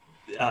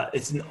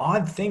it's an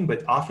odd thing,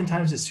 but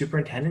oftentimes the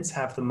superintendents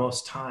have the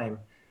most time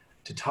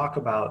to talk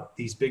about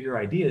these bigger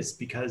ideas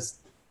because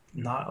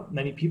not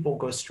many people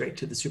go straight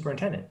to the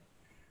superintendent.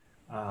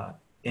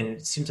 and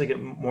it seems like it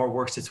more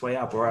works its way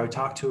up. Or I would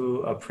talk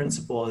to a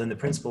principal, and then the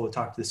principal would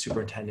talk to the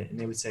superintendent, and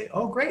they would say,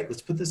 "Oh, great,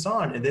 let's put this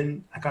on." And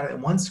then I got it at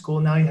one school.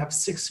 Now you have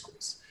 6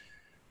 schools.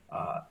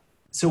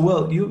 So,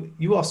 Will,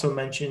 you also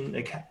mentioned,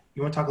 like,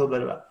 you want to talk a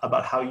little bit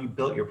about how you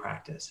built your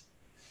practice?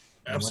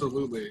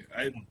 Absolutely.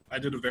 I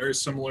did a very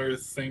similar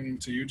thing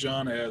to you,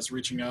 John, as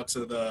reaching out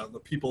to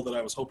the people that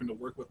I was hoping to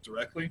work with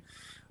directly.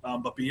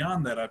 But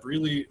beyond that, I've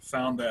really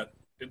found that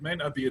it may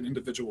not be an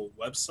individual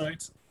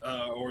website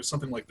or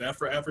something like that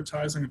for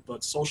advertising,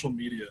 but social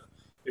media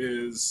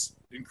is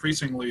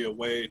increasingly a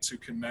way to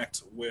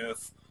connect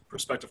with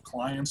prospective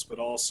clients, but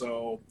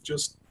also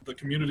just the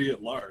community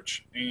at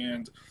large.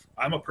 And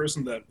I'm a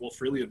person that will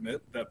freely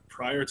admit that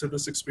prior to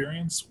this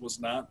experience was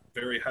not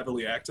very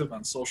heavily active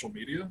on social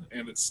media,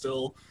 and it's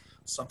still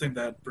something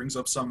that brings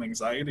up some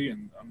anxiety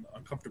and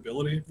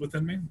uncomfortability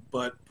within me.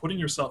 But putting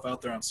yourself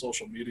out there on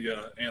social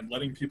media and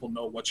letting people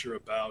know what you're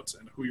about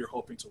and who you're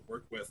hoping to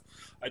work with,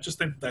 I just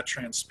think that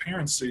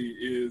transparency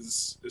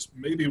is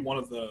maybe one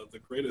of the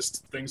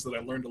greatest things that I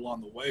learned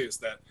along the way, is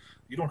that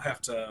you don't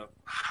have to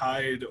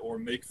hide or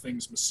make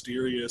things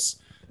mysterious.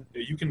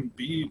 You can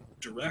be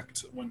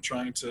direct when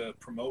trying to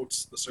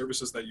promote the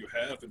services that you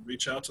have and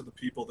reach out to the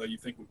people that you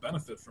think would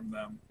benefit from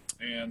them.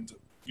 And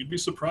you'd be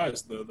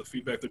surprised the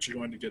feedback that you're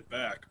going to get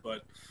back.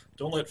 But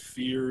don't let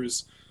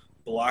fears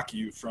block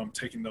you from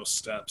taking those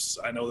steps.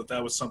 I know that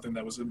that was something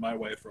that was in my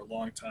way for a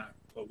long time.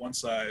 But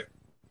once I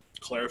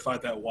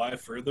clarified that why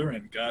further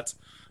and got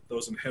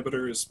those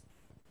inhibitors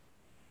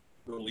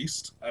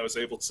released, I was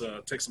able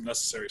to take some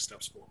necessary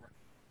steps forward.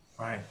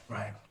 Right,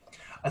 right.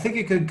 I think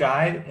a good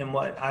guide, and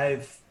what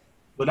I've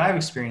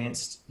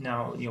experienced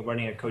now,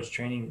 running a coach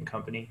training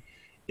company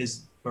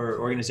or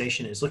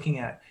organization, is looking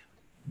at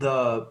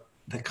the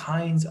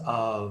kinds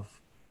of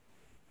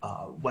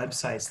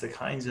websites, the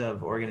kinds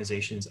of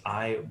organizations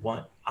I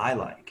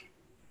like,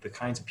 the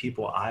kinds of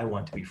people I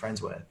want to be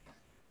friends with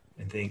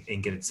and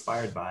get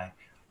inspired by.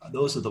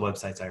 Those are the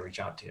websites I reach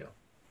out to,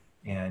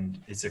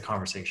 and it's a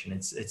conversation.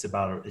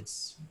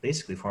 It's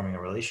basically forming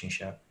a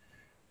relationship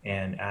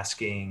and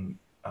asking,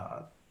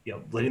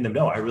 letting them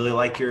know, I really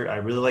like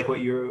what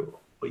you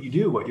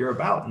do, what you're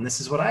about, and this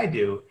is what I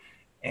do.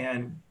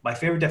 And my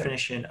favorite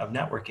definition of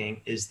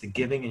networking is the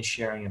giving and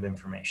sharing of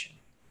information.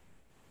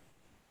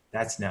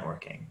 That's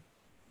networking.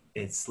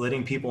 It's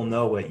letting people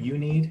know what you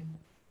need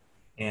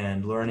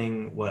and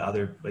learning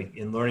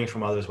learning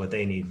from others what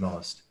they need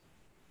most.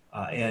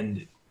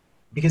 And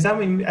because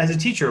as a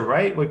teacher,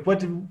 right? Like,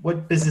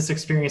 what business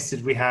experience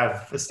did we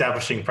have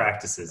establishing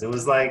practices? It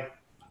was like,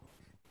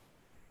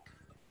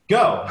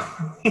 go,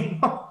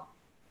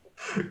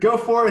 go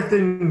forth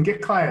and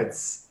get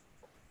clients.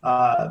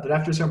 But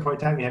after a certain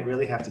point in time, you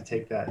really have to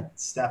take that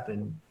step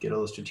and get a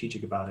little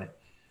strategic about it.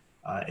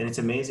 And it's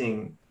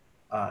amazing.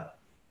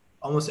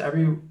 Almost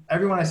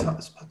everyone I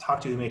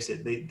talk to who makes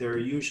it, there are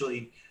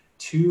usually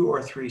 2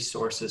 or 3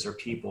 sources or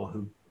people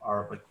who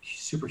are like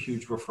super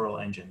huge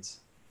referral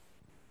engines.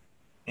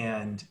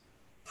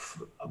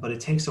 But it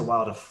takes a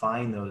while to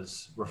find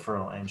those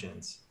referral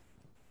engines,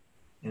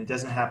 and it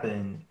doesn't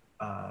happen.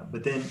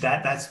 But then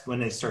that's when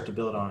they start to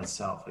build on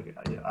itself. Like,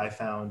 I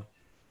found,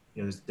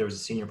 there was a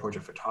senior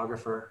portrait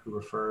photographer who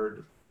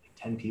referred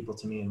 10 people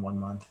to me in 1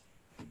 month.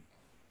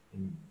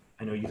 And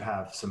I know you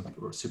have some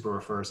super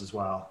referrers as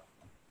well.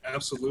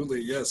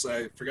 Absolutely, yes.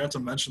 I forgot to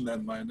mention that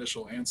in my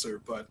initial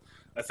answer, but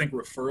I think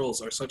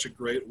referrals are such a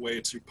great way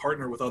to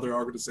partner with other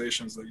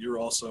organizations that you're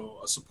also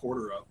a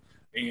supporter of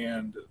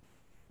and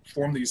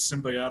form these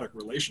symbiotic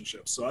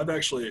relationships. So I've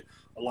actually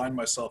aligned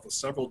myself with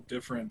several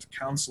different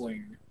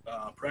counseling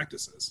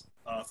practices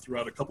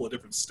throughout a couple of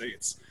different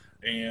states,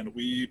 and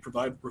we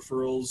provide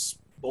referrals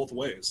both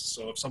ways.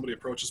 So if somebody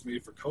approaches me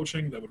for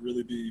coaching that would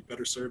really be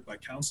better served by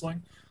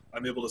counseling,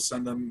 I'm able to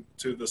send them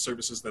to the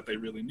services that they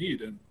really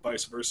need, and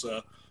vice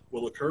versa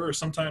will occur. Or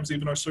sometimes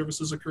even our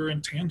services occur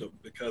in tandem,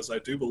 because I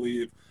do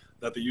believe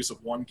that the use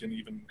of one can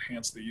even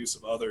enhance the use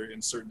of other in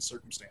certain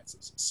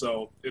circumstances.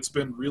 So it's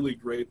been really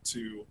great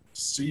to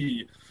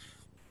see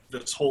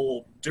this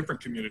whole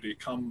different community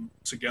come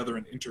together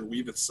and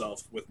interweave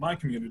itself with my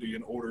community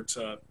in order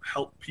to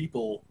help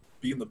people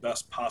be in the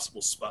best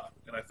possible spot.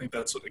 And I think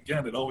that's what,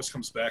 again, it always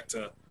comes back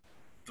to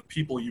the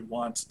people you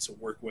want to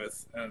work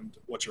with and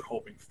what you're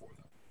hoping for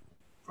them.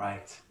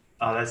 Right.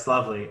 Oh, that's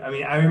lovely. I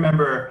mean, I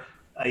remember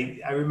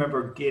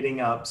getting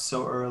up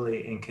so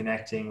early and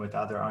connecting with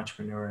other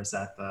entrepreneurs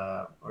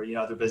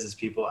other business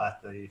people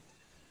at the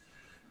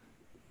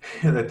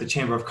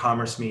Chamber of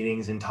Commerce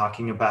meetings, and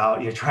talking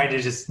about, trying to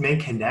just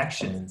make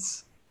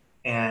connections.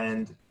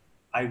 And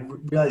I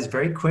realized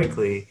very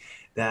quickly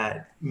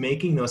that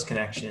making those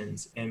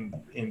connections and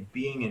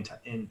being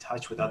in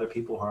touch with other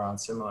people who are on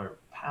similar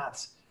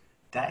paths,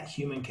 that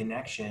human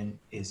connection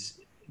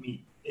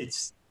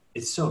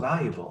it's so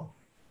valuable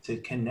to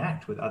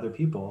connect with other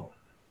people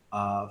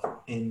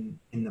in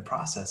the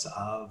process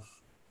of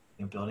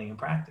building a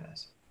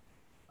practice.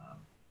 All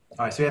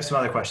right, so we have some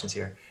other questions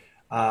here.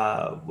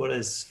 What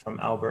is from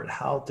Albert?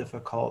 How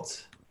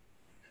difficult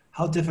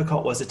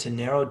was it to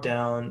narrow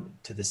down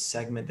to the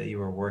segment that you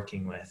were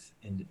working with?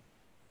 And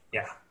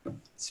Yeah,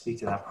 speak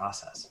to that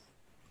process.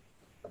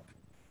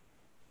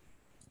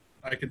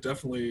 I could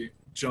definitely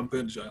jump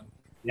in, Jen.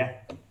 Yeah.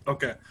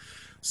 Okay.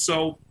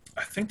 So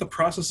I think the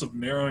process of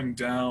narrowing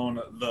down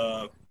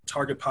the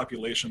target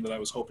population that I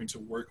was hoping to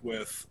work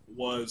with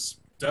was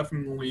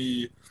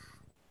definitely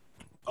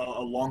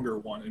a longer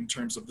one in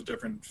terms of the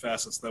different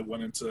facets that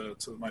went into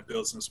my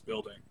business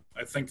building.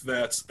 I think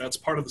that's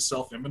part of the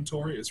self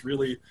inventory is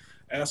really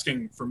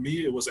asking, for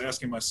me, it was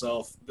asking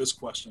myself this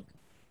question: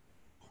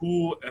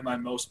 who am I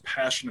most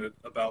passionate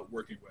about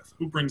working with?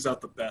 Who brings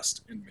out the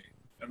best in me?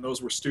 And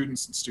those were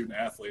students and student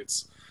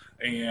athletes.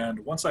 And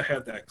once I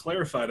had that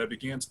clarified, I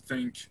began to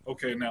think,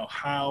 okay, now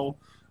how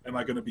am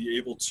I going to be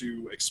able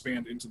to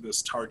expand into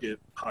this target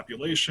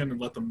population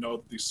and let them know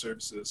that these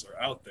services are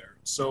out there?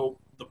 So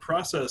the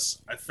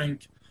process, I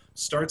think,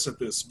 starts at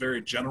this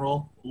very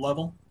general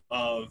level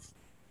of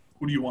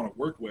who do you want to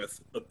work with?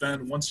 But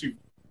then once you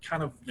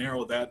kind of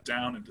narrow that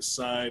down and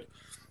decide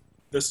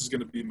this is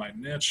going to be my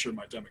niche or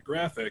my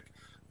demographic,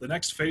 the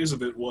next phase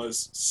of it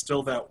was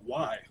still that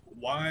why.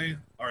 Why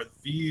are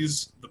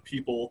these the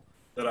people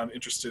that I'm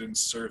interested in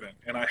serving?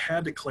 And I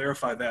had to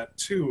clarify that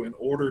too in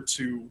order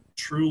to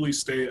truly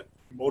stay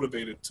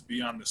motivated to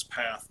be on this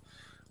path.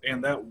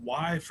 And that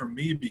why for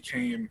me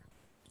became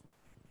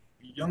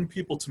young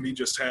people to me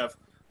just have,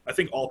 I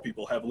think all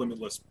people have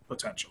limitless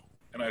potential.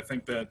 And I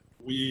think that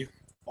we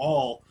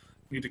all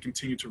need to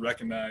continue to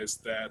recognize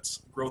that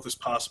growth is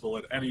possible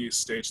at any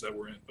stage that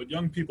we're in. But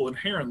young people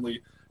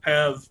inherently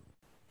have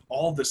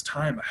all this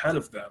time ahead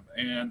of them,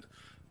 and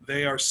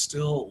they are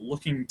still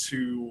looking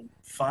to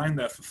find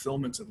that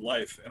fulfillment in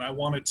life. And I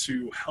wanted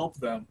to help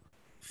them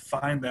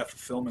find that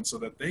fulfillment so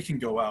that they can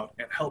go out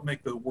and help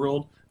make the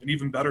world an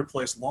even better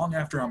place long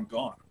after I'm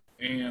gone.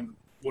 And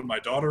when my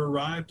daughter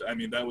arrived, I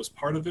mean, that was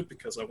part of it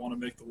because I want to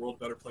make the world a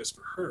better place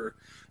for her,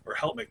 or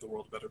help make the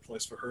world a better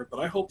place for her.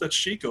 But I hope that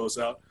she goes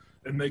out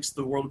and makes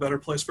the world a better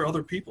place for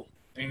other people.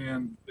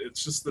 And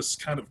it's just this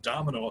kind of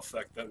domino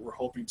effect that we're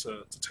hoping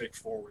to take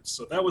forward.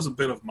 So that was a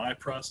bit of my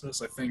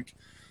process. I think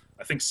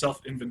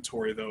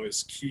self-inventory, though,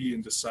 is key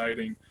in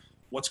deciding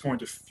what's going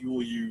to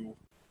fuel you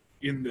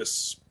in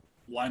this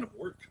line of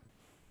work.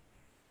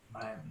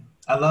 Right.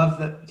 I love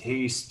that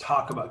you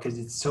talk about, because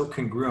it's so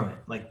congruent,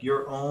 like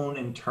your own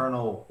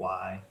internal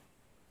why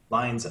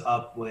lines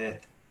up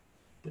with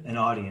an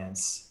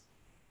audience,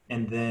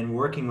 and then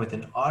working with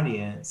an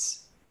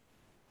audience,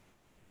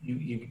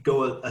 you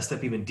go a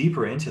step even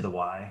deeper into the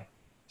why.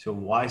 So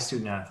why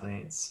student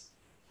athletes?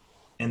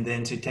 And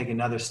then to take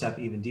another step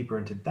even deeper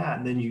into that,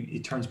 and then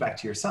it turns back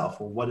to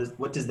yourself. Well,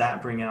 what does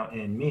that bring out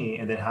in me?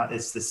 And then how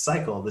it's this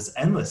cycle, this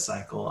endless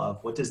cycle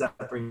of what does that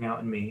bring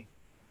out in me?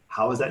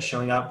 How is that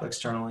showing up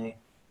externally?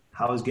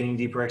 How is getting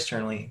deeper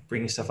externally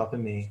bringing stuff up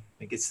in me?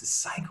 Like it's this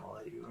cycle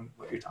that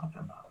what you're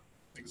talking about.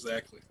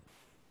 Exactly.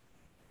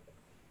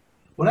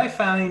 What I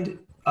find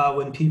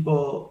when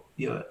people,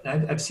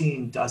 I've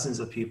seen dozens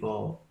of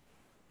people,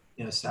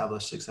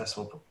 establish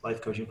successful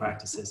life coaching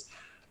practices.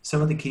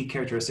 Some of the key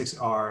characteristics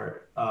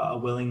are a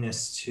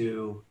willingness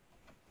to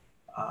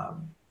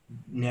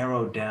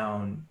narrow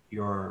down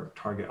your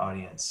target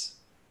audience.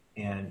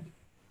 And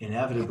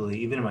inevitably,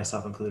 even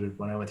myself included,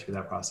 when I went through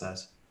that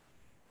process,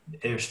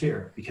 there's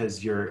fear because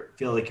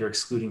feel like you're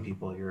excluding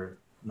people. You're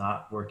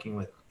not working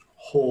with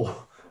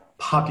whole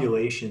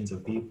populations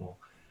of people.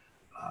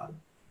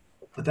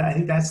 But I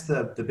think that's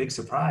the big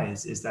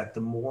surprise, is that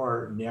the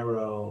more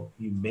narrow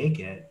you make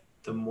it,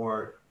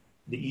 the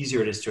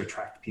easier it is to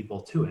attract people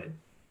to it.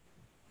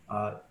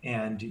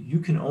 And you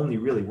can only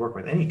really work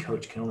with, any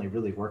coach can only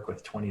really work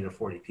with 20 to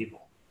 40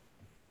 people.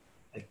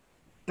 Like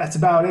that's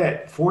about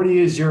it. 40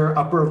 is your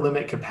upper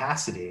limit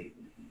capacity.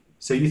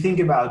 So you think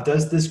about,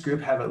 does this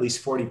group have at least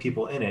 40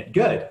 people in it?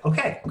 Good.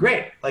 Okay,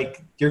 great.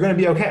 Like you're going to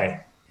be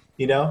okay,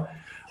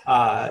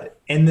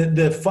 and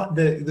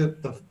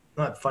the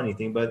not funny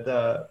thing, but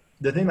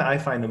the thing that I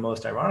find the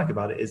most ironic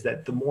about it is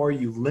that the more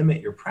you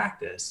limit your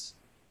practice,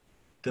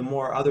 the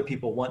more other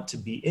people want to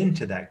be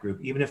into that group,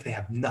 even if they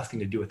have nothing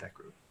to do with that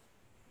group.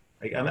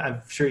 Like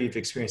I'm sure you've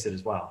experienced it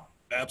as well.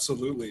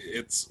 Absolutely.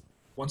 It's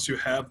once you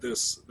have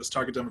this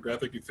target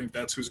demographic, you think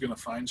that's who's going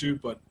to find you,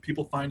 but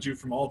people find you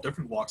from all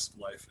different walks of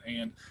life.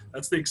 And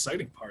that's the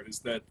exciting part, is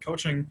that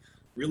coaching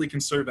really can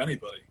serve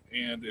anybody.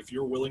 And if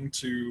you're willing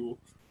to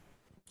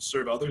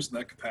serve others in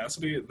that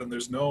capacity, then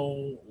there's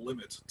no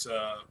limit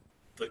to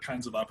the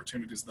kinds of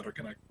opportunities that are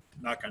going to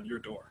knock on your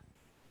door.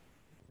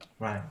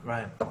 Right.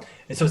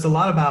 And so it's a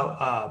lot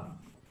about,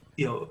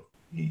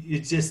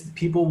 it's just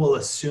people will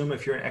assume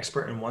if you're an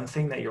expert in one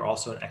thing that you're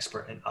also an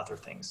expert in other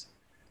things.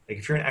 Like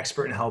if you're an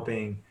expert in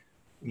helping,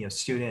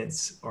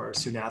 students or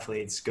student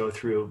athletes go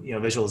through,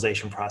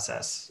 visualization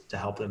process to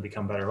help them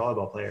become better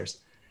volleyball players,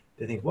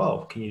 they think,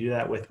 whoa, can you do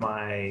that with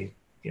my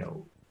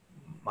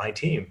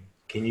team?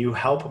 Can you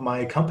help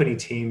my company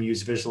team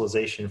use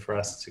visualization for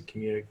us to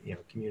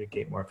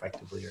communicate more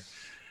effectively? Or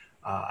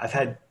I've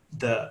had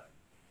the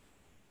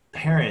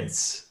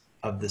parents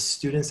of the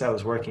students I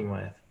was working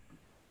with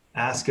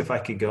ask if I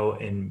could go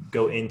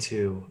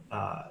into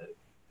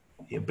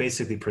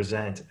basically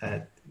present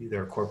at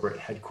their corporate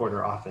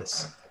headquarter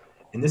office.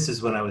 And this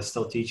is when I was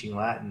still teaching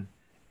Latin.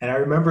 And I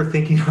remember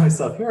thinking to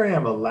myself, here I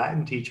am, a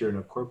Latin teacher in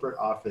a corporate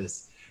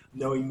office,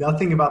 knowing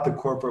nothing about the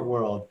corporate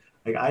world.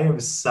 Like, I am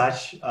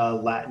such a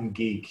Latin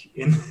geek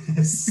in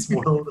this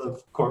world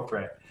of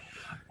corporate.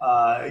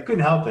 I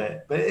couldn't help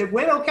it, but it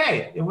went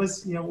okay. It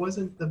was, it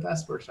wasn't the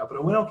best workshop, but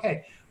it went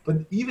okay. But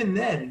even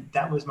then,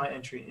 that was my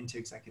entry into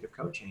executive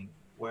coaching,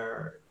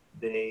 where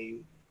they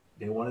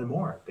wanted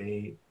more.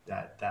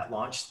 That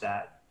launched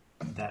that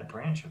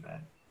branch of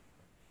it.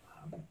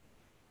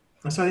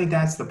 And so I think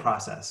that's the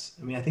process.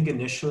 I mean, I think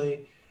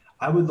initially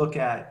I would look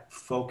at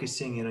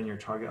focusing in on your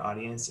target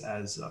audience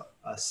as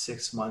a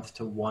 6 month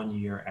to 1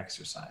 year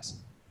exercise.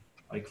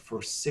 Like,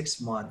 for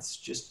 6 months,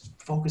 just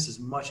focus as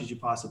much as you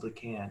possibly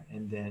can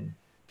and then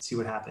see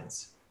what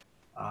happens.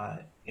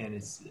 And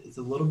it's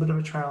a little bit of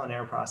a trial and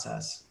error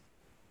process.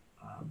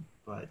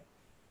 But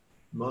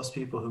most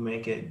people who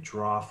make it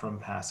draw from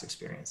past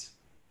experience.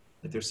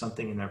 Like, there's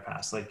something in their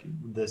past, like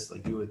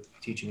you with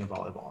teaching in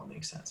volleyball, it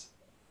makes sense.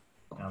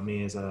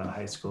 Me as a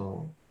high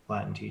school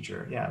Latin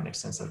teacher, yeah, it makes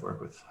sense I'd work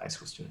with high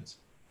school students.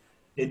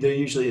 There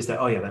usually is that,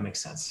 oh yeah, that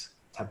makes sense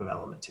type of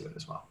element to it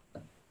as well.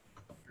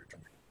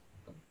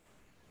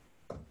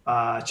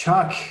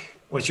 Chuck,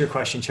 what's your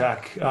question,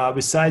 Chuck?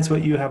 Besides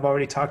what you have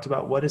already talked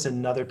about, what is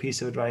another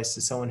piece of advice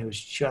to someone who's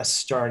just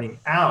starting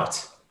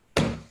out?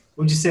 What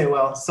would you say?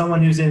 Well,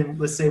 someone who's in,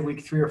 let's say,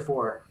 week 3 or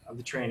 4 of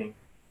the training.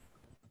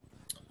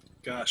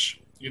 Gosh,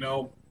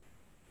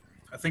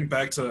 I think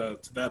back to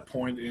that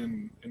point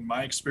in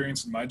my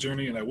experience, in my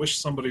journey, and I wish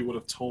somebody would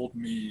have told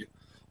me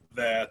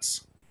that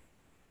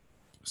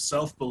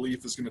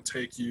self-belief is going to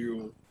take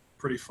you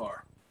pretty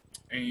far,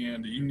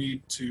 and you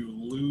need to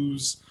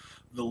lose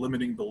the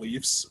limiting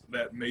beliefs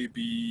that may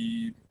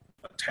be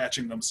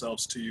attaching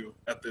themselves to you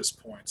at this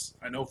point.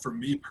 I know for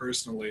me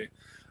personally,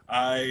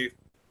 I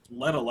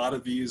let a lot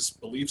of these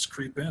beliefs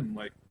creep in,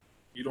 like,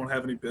 you don't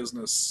have any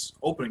business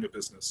opening a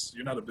business.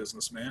 You're not a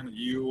businessman.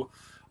 You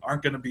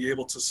aren't going to be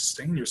able to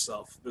sustain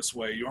yourself this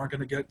way. You aren't going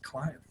to get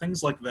clients.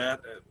 Things like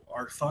that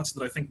are thoughts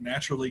that I think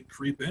naturally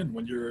creep in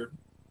when you're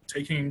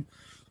taking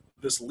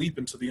this leap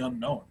into the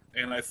unknown.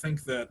 And I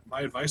think that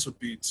my advice would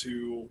be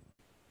to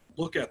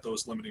look at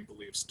those limiting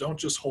beliefs. Don't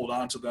just hold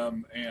on to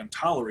them and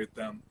tolerate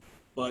them,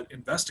 but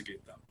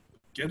investigate them.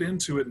 Get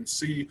into it and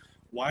see,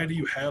 why do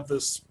you have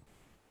this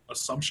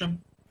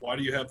assumption? Why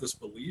do you have this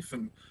belief?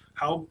 And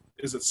how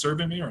is it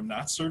serving me or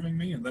not serving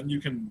me? And then you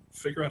can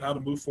figure out how to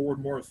move forward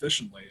more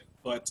efficiently.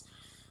 But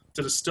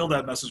to distill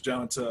that message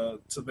down to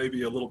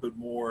maybe a little bit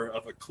more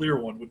of a clear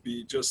one would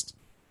be, just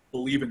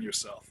believe in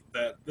yourself,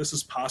 that this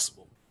is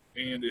possible.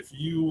 And if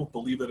you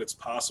believe that it's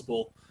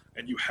possible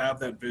and you have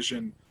that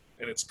vision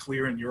and it's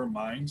clear in your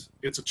mind,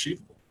 it's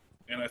achievable.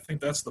 And I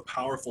think that's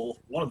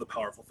one of the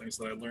powerful things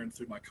that I learned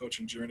through my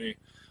coaching journey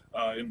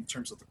in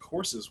terms of the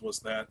courses, was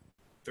that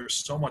there's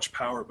so much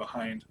power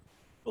behind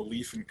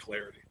belief and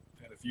clarity.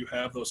 And if you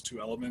have those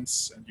two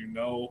elements and you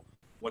know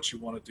what you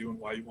want to do and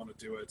why you want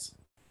to do it,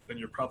 then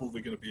you're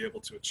probably going to be able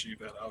to achieve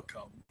that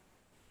outcome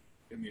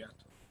in the end.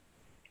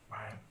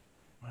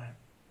 Right.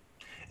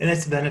 And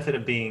that's the benefit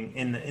of being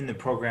in the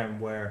program,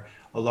 where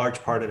a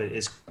large part of it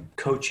is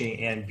coaching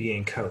and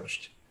being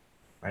coached,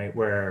 right?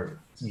 Where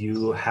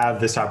you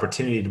have this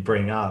opportunity to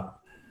bring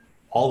up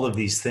all of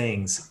these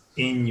things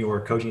in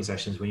your coaching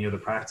sessions when you're the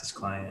practice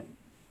client.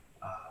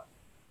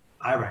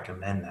 I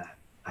recommend that.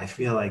 I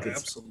feel like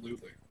it's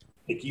absolutely,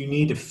 like, you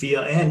need to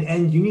feel,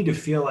 and you need to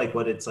feel like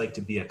what it's like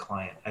to be a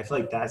client. I feel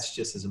like that's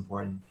just as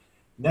important.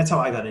 And that's how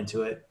I got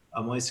into it.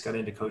 Moise got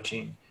into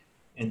coaching,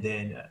 and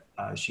then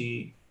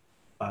she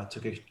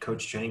took a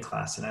coach training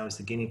class, and I was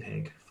the guinea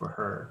pig for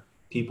her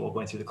people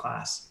going through the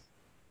class.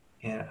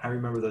 And I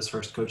remember those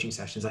first coaching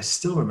sessions. I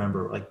still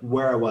remember, like,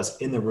 where I was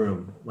in the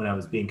room when I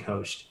was being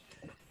coached.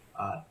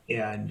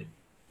 And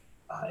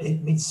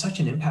it made such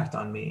an impact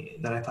on me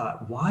that I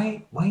thought,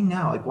 why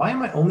now? Like, why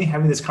am I only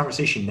having this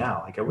conversation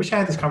now? Like, I wish I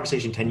had this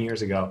conversation 10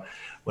 years ago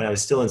when I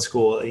was still in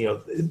school.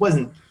 It was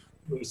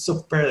still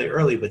fairly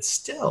early, but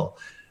still.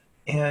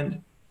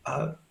 And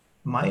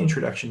my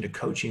introduction to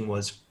coaching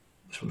was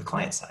from the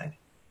client side.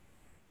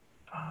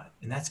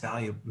 And that's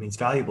valuable. I mean, it's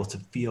valuable to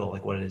feel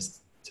like what it is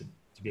to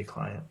be a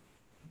client.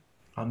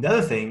 The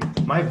other thing,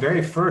 my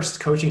very first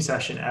coaching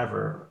session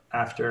ever,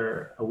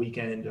 after a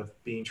weekend of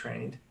being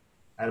trained,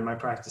 I had my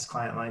practice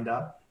client lined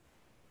up,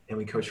 and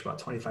we coached for about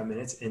 25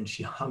 minutes, and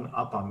she hung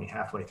up on me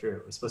halfway through.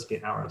 It was supposed to be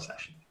an hour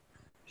session.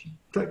 She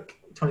took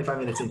 25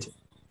 minutes into it.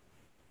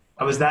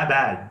 I was that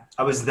bad.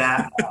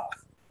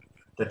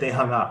 That they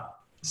hung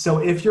up. So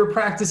if your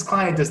practice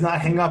client does not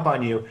hang up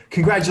on you,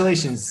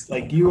 congratulations.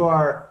 Like,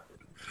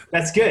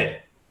 that's good.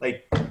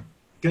 Like,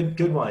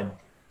 good one.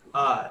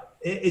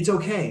 It's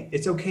okay.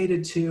 It's okay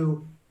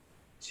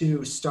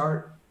to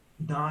start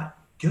not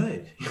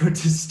good, to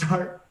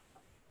start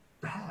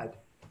bad.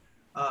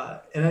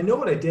 And I know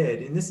what I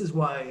did, and this is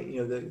why,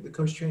 the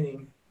coach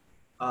training,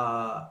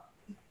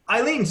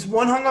 Eileen,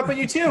 one hung up on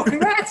you too.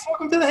 Congrats.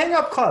 Welcome to the Hang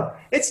Up Club.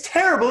 It's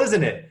terrible,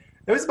 isn't it?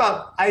 It was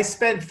about, I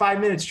spent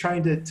 5 minutes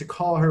trying to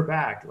call her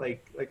back,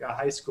 like a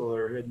high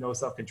schooler who had no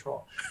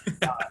self-control.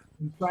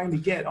 Trying to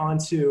get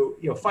onto,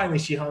 finally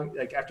she hung,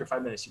 like after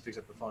 5 minutes, she picks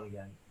up the phone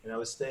again. And I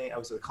was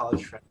with a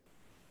college friend.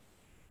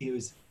 He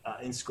was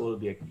in school to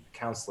be a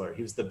counselor.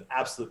 He was the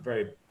absolute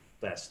very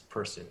best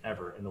person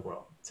ever in the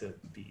world to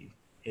be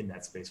in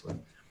that space with.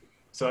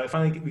 So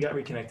we got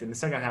reconnected. And the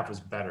second half was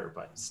better,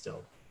 but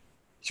still.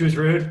 She was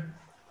rude.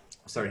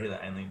 Sorry to hear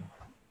that, Eileen.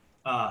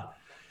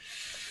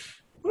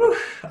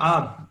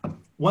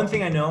 One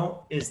thing I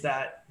know is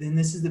that, and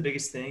this is the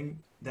biggest thing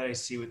that I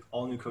see with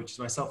all new coaches,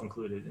 myself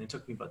included, and it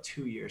took me about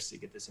 2 years to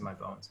get this in my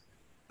bones,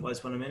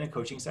 was when I'm in a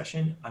coaching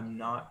session, I'm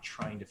not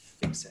trying to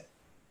fix it.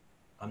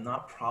 I'm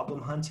not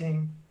problem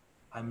hunting.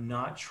 I'm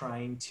not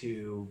trying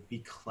to be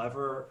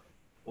clever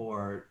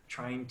or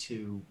trying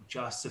to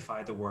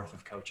justify the worth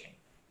of coaching.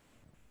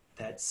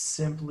 That's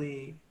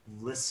simply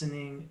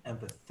listening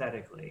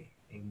empathetically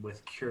and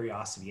with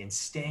curiosity and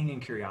staying in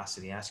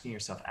curiosity, asking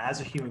yourself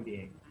as a human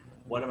being,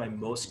 what am I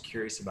most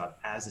curious about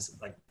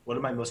what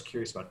am I most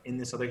curious about in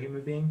this other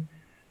human being?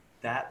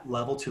 That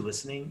level 2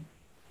 listening,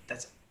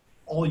 that's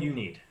all you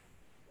need.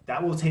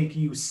 That will take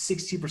you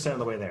 60% of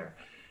the way there.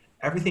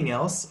 Everything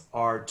else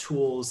are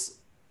tools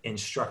and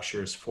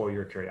structures for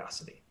your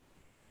curiosity.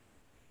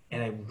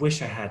 And I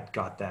wish I had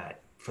got that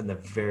from the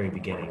very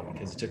beginning,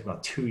 because it took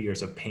about 2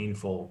 years of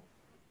painful,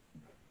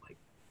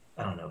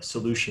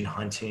 solution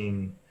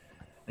hunting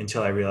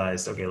until I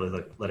realized, okay,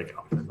 let it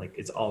go. Like,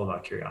 it's all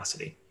about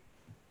curiosity.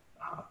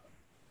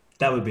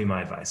 That would be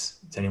my advice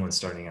to anyone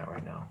starting out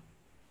right now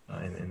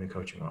in the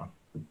coaching world.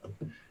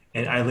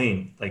 And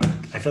Eileen, I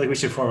feel like we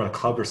should form a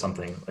club or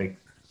something. Like,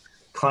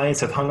 clients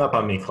have hung up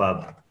on me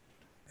club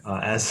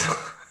as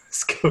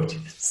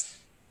coaches.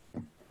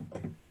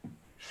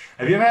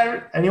 Have you ever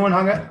had anyone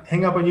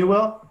hang up on you,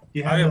 Will?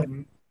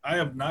 I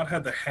have not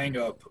had the hang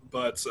up,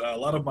 but a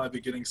lot of my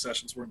beginning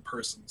sessions were in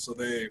person, so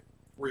they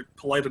were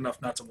polite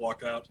enough not to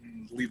walk out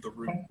and leave the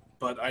room.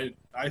 But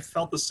I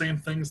felt the same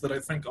things that I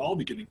think all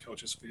beginning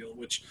coaches feel,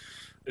 which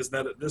is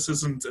that this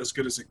isn't as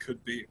good as it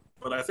could be.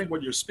 But I think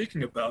what you're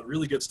speaking about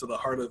really gets to the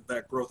heart of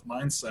that growth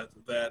mindset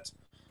that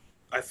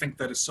I think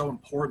that is so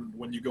important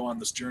when you go on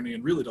this journey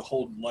and really to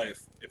hold in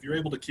life. If you're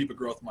able to keep a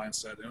growth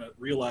mindset and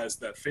realize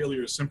that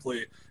failure is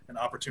simply an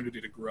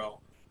opportunity to grow,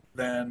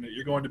 then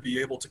you're going to be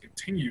able to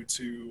continue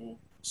to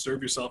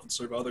serve yourself and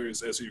serve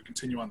others as you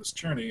continue on this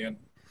journey. And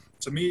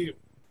to me,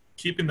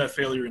 keeping that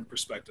failure in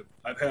perspective,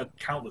 I've had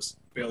countless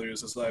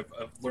failures as I've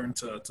learned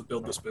to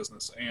build this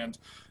business. And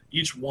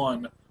each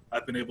one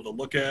I've been able to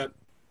look at,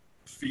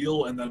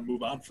 feel, and then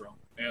move on from.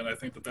 And I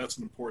think that that's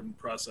an important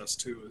process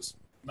too, is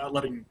not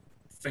letting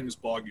things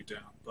bog you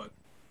down, but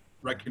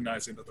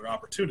recognizing that there are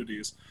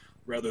opportunities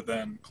rather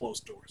than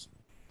closed doors.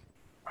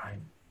 Right.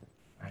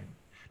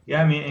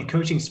 Yeah, I mean, in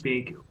coaching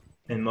speak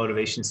and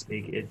motivation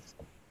speak, it's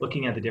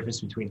looking at the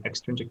difference between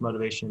extrinsic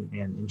motivation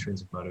and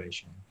intrinsic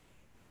motivation,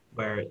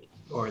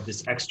 or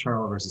this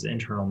external versus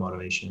internal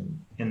motivation,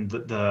 and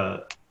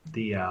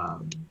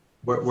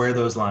where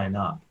those line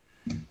up.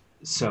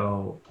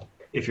 So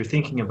if you're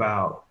thinking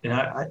about, and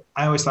I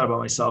always thought about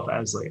myself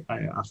as like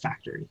a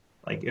factory.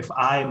 Like, if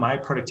my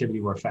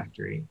productivity were a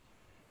factory,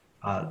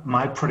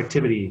 my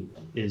productivity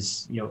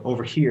is,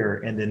 over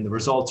here, and then the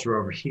results are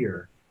over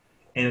here.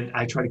 And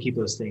I try to keep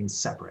those things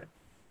separate.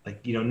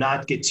 Like,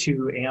 not get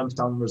too amped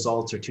on the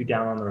results or too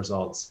down on the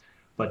results,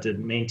 but to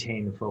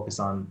maintain the focus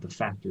on the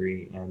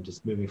factory and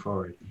just moving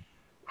forward.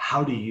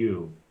 How do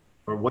you,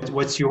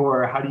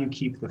 or how do you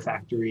keep the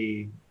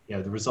factory,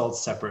 the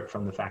results separate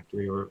from the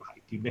factory, or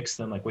do you mix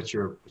them? Like, what's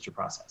your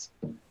process?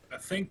 I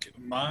think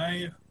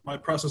my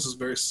process is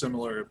very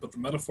similar, but the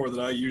metaphor that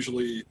I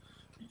usually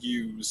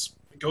use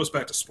goes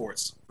back to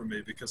sports for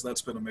me, because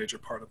that's been a major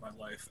part of my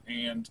life.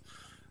 And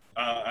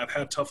I've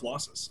had tough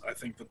losses. I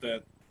think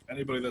that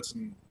anybody that's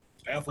an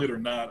athlete or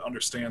not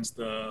understands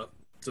the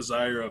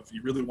desire of,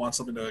 you really want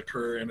something to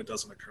occur and it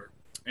doesn't occur.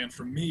 And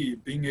for me,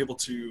 being able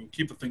to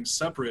keep the things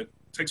separate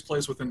takes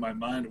place within my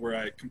mind, where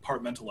I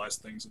compartmentalize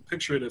things and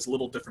picture it as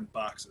little different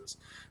boxes.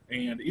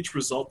 And each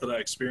result that I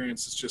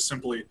experience is just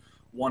simply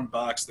one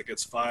box that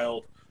gets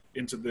filed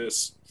into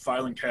this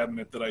filing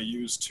cabinet that I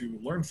use to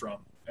learn from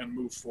and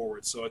move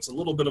forward. So it's a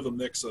little bit of a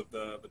mix of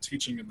the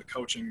teaching and the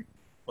coaching,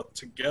 but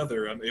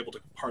together I'm able to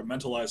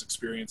compartmentalize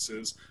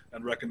experiences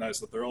and recognize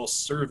that they're all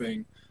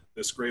serving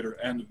this greater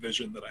end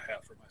vision that I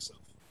have for myself.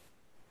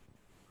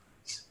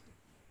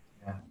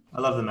 Yeah,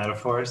 I love the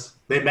metaphors.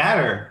 They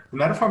matter. The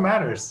metaphor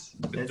matters.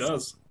 It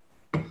does.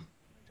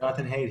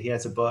 Jonathan Haidt, he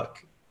has a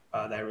book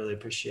that I really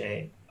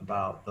appreciate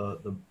about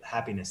the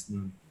happiness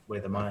and the way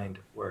the mind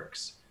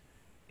works.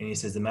 And he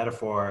says the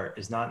metaphor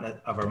is not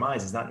of our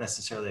minds is not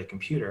necessarily a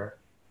computer,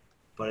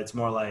 but it's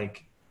more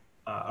like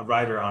a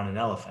rider on an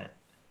elephant,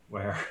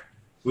 where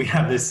we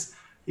have this,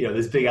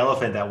 this big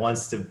elephant that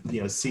wants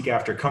to, seek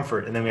after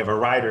comfort. And then we have a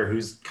rider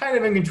who's kind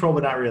of in control,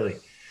 but not really,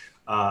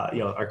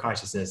 our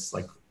consciousness,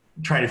 like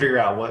trying to figure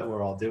out what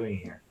we're all doing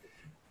here.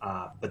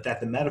 But that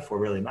the metaphor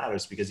really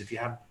matters, because if you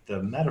have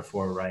the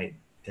metaphor right,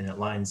 then it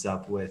lines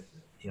up with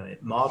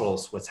it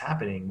models what's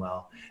happening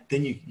well,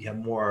 then you have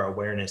more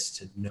awareness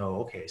to know,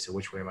 okay, so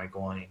which way am I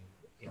going?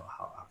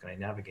 How can I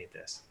navigate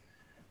this?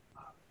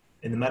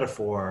 In the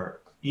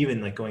metaphor,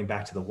 even like going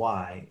back to the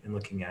why and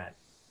looking at,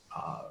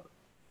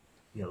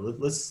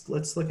 let's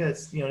look at,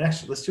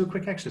 let's do a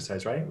quick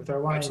exercise, right? With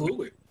our why.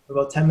 Absolutely.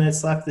 About 10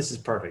 minutes left. This is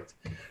perfect.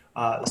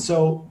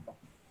 If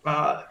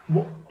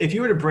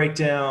you were to break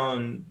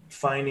down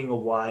finding a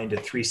why into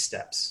 3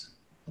 steps,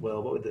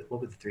 well, what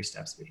would the 3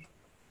 steps be?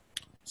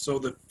 So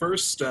the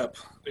first step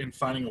in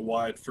finding a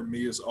why for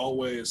me is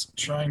always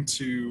trying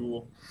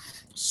to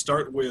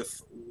start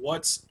with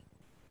what's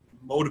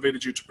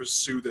motivated you to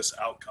pursue this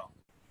outcome.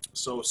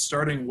 So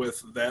starting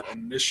with that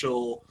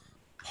initial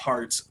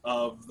part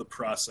of the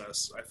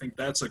process, I think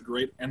that's a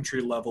great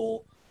entry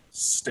level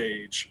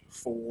stage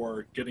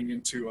for getting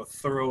into a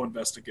thorough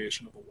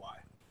investigation of a why.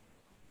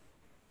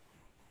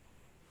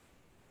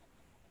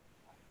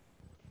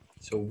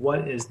 So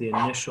what is the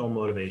initial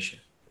motivation?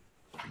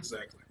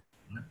 Exactly.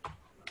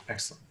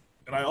 Excellent.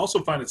 And I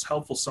also find it's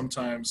helpful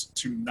sometimes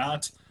to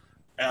not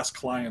ask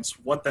clients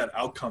what that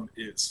outcome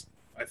is.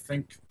 I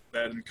think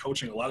that in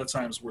coaching, a lot of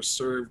times we're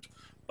served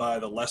by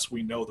the less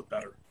we know, the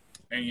better.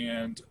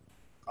 And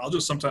I'll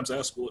just sometimes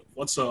ask, well,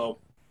 what's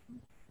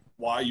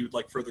why you'd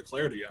like further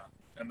clarity on?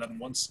 And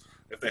then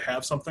if they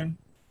have something,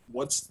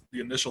 what's the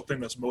initial thing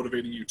that's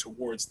motivating you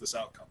towards this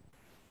outcome?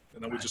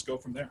 And then we just go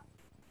from there.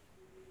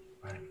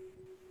 Right.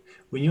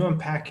 When you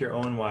unpack your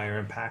own why or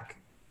unpack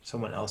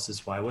someone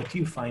else's why, what do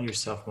you find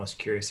yourself most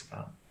curious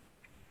about?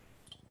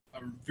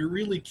 I'm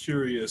really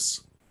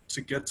curious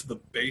to get to the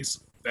base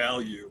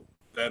value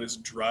that is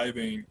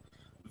driving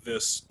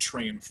this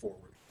train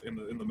forward in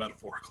the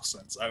metaphorical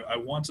sense. I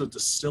want to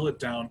distill it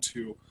down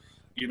to,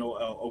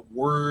 a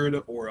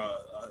word or a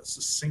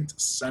succinct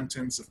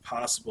sentence, if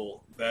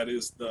possible, that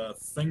is the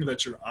thing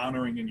that you're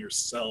honoring in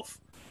yourself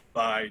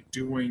by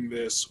doing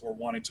this or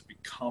wanting to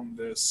become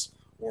this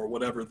or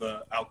whatever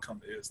the outcome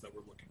is that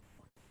we're looking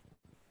for.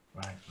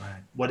 Right.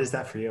 What is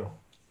that for you?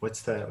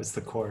 What's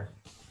the core?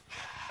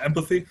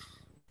 Empathy.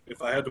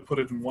 If I had to put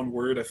it in one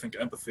word, I think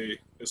empathy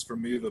is for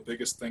me the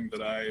biggest thing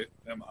that I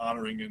am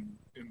honoring in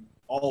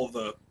all of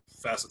the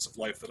facets of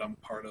life that I'm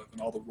a part of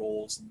and all the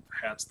roles and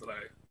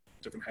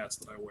different hats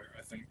that I wear.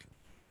 I think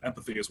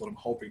empathy is what I'm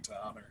hoping to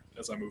honor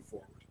as I move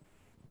forward.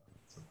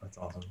 That's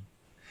awesome.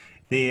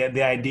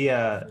 The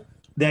idea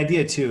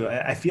too,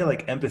 I feel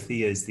like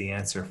empathy is the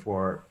answer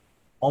for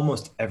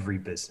almost every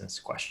business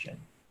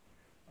question.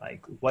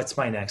 Like, what's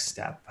my next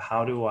step?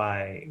 Where do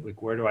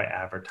I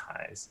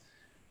advertise?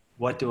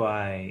 How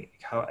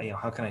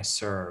can I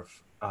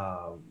serve?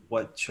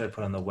 What should I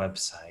put on the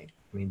website?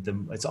 I mean,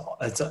 it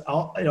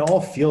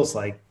all feels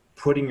like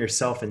putting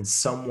yourself in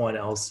someone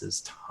else's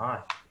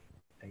time,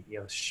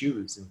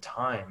 shoes and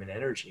time and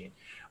energy.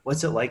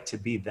 What's it like to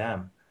be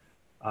them?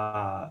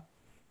 Was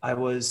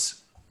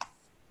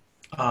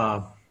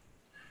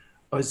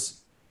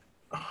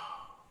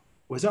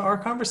it our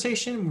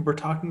conversation? We were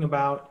talking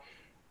about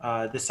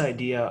this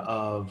idea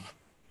of,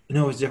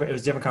 no, it was different. It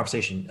was a different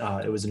conversation.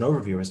 It was an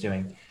overview I was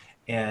doing.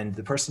 And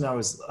the person I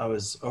was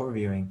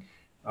overviewing,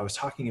 I was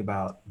talking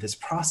about this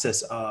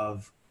process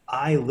of,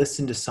 I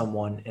listen to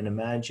someone and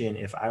imagine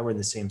if I were in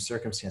the same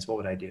circumstance, what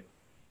would I do?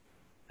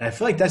 And I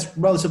feel like that's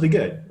relatively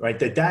good, right?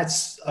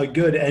 That's a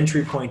good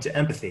entry point to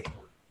empathy,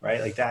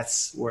 right? Like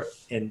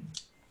and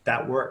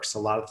that works a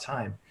lot of the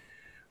time.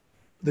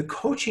 The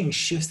coaching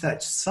shifts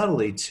that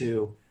subtly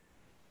to,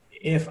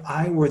 if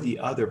I were the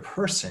other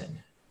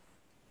person,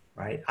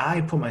 right? I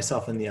put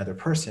myself in the other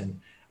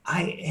person.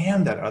 I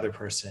am that other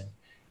person.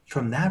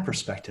 From that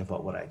perspective,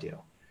 what would I do?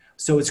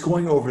 So it's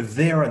going over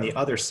there on the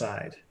other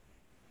side,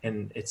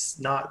 and it's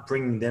not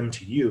bringing them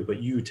to you,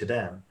 but you to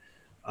them.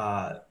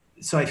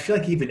 So I feel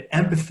like even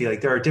empathy,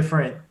 like there are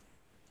different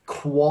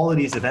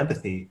qualities of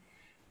empathy,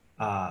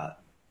 but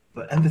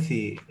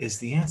empathy is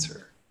the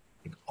answer,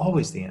 like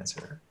always the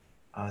answer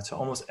to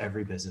almost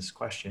every business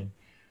question,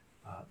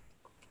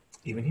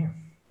 even here.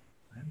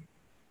 Right?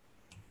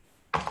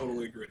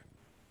 Totally agree.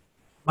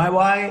 My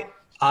why,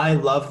 I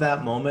love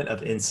that moment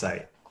of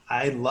insight.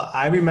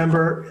 I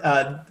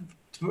remember,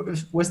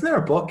 wasn't there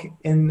a book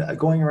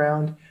going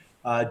around,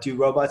 Do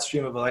Robots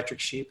Dream of Electric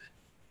Sheep?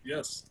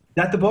 Yes. Is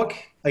that the book?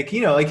 Like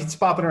it's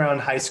popping around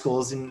high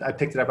schools, and I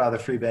picked it up out of the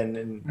free bin,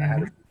 and I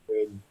had it.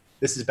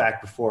 This is back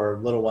before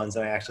little ones,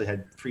 and I actually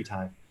had free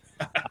time.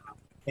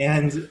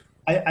 And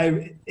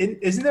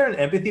isn't there an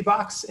empathy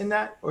box in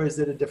that, or is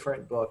it a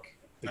different book?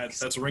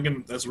 That's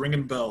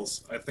ringing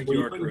bells. I think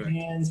you are correct. Your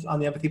hands on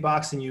the empathy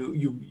box, and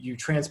you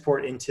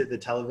transport into the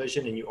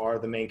television, and you are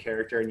the main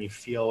character, and you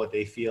feel what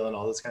they feel, and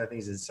all those kind of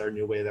things. It's our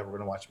new way that we're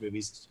going to watch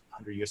movies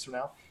 100 years from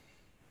now.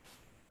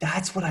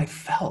 That's what I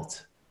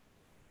felt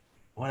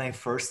when I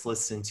first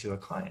listened to a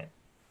client.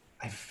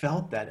 I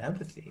felt that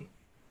empathy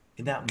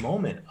in that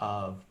moment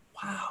of,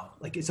 wow,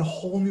 like it's a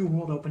whole new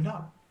world opened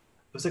up.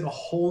 It was like a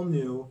whole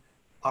new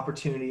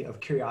opportunity of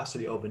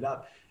curiosity opened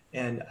up.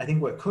 And I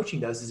think what coaching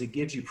does is it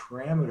gives you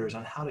parameters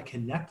on how to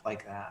connect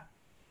like that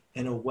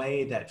in a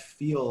way that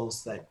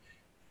feels that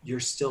you're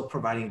still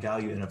providing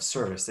value and of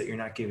service, that you're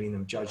not giving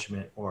them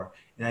judgment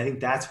and I think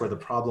that's where the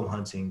problem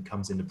hunting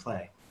comes into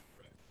play.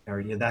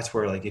 Or, that's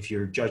where, like, if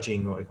you're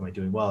judging, like, am I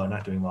doing well or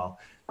not doing well,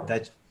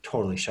 that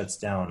totally shuts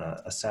down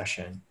a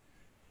session.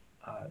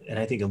 And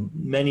I think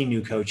many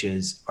new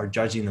coaches are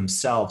judging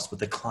themselves, but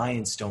the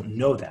clients don't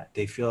know that.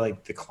 They feel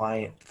like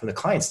from the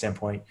client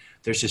standpoint,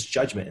 there's just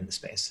judgment in the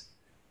space.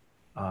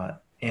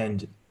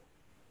 And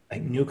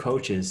like new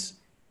coaches,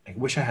 I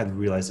wish I had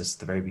realized this at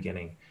the very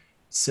beginning,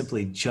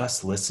 simply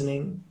just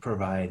listening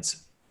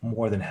provides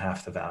more than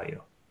half the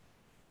value.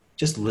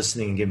 Just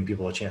listening and giving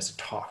people a chance to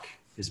talk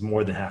is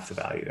more than half the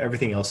value.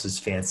 Everything else is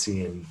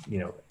fancy and,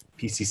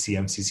 PCC,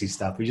 MCC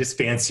stuff. We just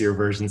fancier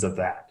versions of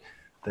that.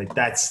 Like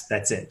that's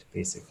it,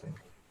 basically.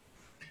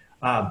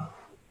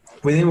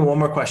 We have one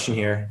more question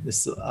here.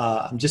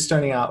 I'm just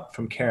starting out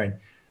from Karen.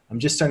 I'm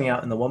just starting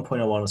out in the 1.0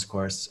 wellness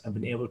course. I've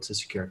been able to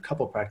secure a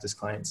couple practice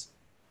clients,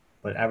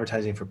 but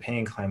advertising for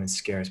paying clients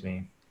scares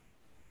me.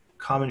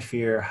 Common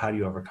fear, how do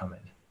you overcome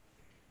it?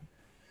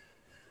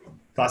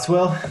 Thoughts,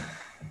 Will?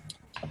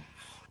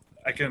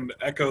 I can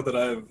echo that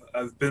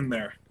I've been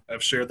there.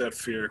 I've shared that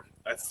fear.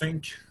 I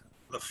think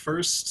the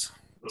first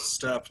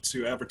step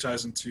to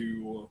advertising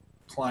to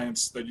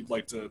clients that you'd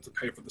like to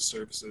pay for the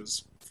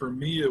services, for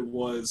me, it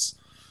was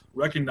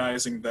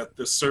recognizing that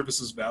this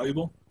service is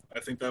valuable. I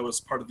think that was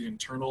part of the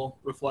internal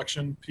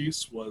reflection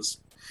piece,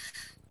 was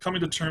coming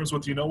to terms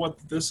with,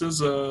 this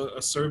is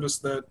a service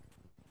that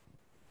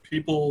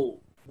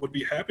people would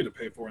be happy to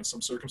pay for in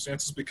some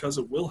circumstances because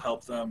it will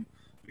help them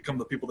become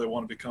the people they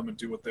want to become and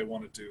do what they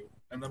want to do.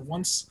 And then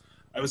once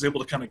I was able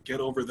to kind of get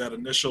over that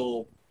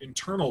initial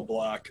internal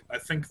block, I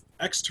think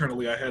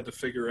externally I had to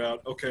figure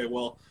out, okay,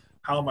 well,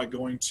 how am I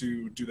going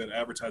to do that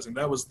advertising?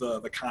 That was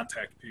the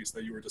contact piece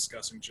that you were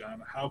discussing,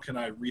 John. How can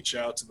I reach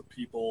out to the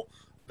people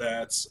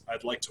that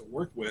I'd like to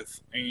work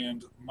with?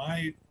 And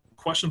my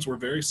questions were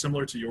very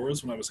similar to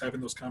yours when I was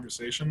having those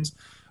conversations.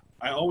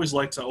 I always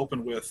like to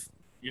open with,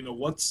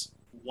 what's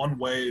one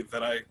way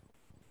that I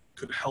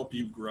could help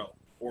you grow?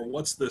 Or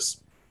what's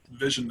this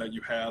vision that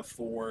you have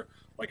for,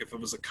 like, if it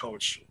was a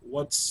coach,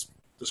 what's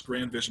this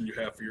grand vision you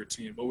have for your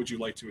team? What would you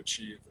like to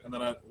achieve? And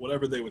then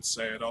whatever they would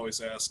say, I'd always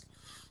ask,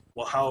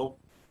 well, how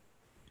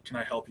can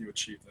I help you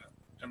achieve that?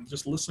 And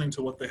just listening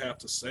to what they have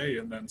to say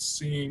and then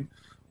seeing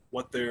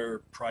what their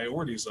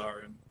priorities are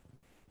and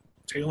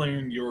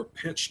tailoring your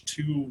pitch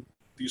to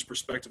these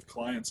prospective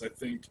clients, I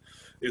think,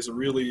 is a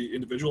really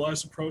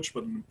individualized approach,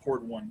 but an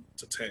important one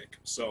to take.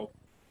 So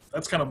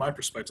that's kind of my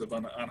perspective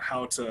on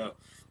how to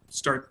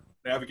start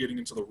navigating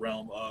into the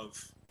realm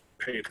of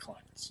paid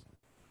clients.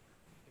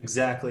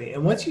 Exactly.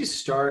 And once you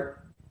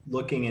start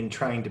looking and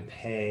trying to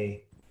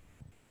pay,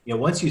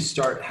 once you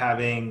start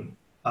having,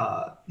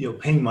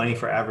 paying money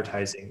for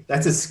advertising,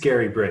 that's a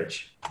scary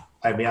bridge.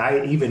 I mean,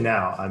 even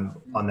now I'm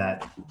on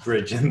that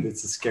bridge and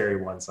it's a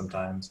scary one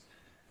sometimes.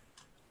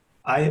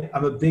 I'm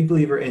a big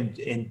believer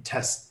in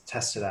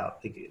test it out.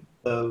 Like,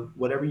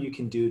 whatever you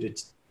can do to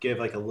give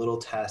like a little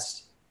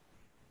test,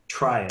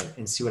 try it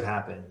and see what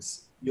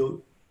happens.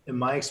 In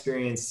my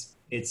experience,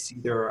 it's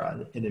either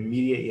an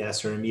immediate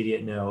yes or an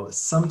immediate no.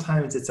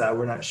 Sometimes it's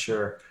we're not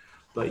sure,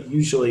 but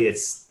usually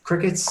it's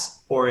crickets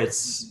or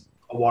it's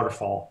a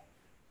waterfall.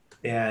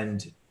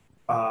 And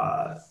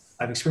I've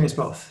experienced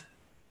both.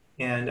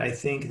 And I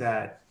think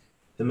that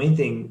the main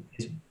thing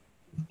is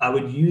I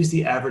would use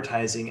the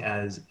advertising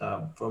as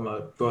from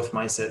a growth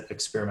mindset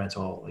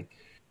experimental. Like,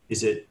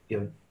 is it,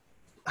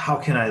 how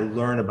can I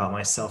learn about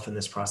myself in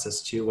this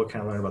process too? What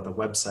can I learn about the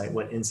website?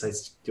 What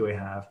insights do I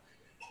have?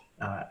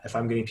 If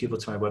I'm getting people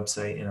to my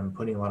website and I'm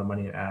putting a lot of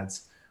money in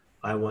ads,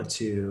 I want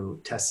to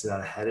test it out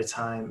ahead of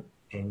time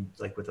and,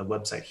 like, with a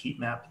website heat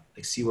map,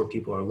 like, see where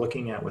people are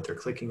looking at, what they're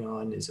clicking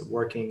on. Is it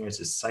working? Or is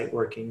this site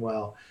working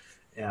well?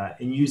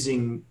 And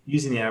using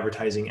the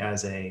advertising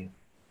as a,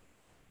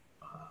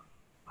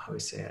 how do we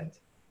say it?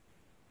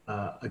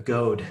 A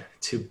goad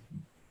to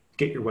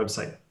get your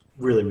website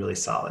really, really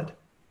solid.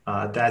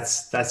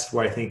 That's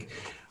where I think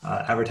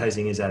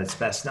advertising is at its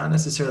best. Not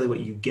necessarily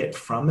what you get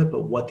from it,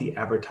 but what the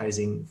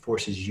advertising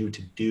forces you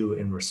to do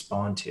and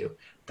respond to.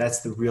 That's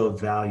the real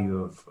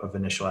value of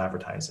initial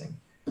advertising.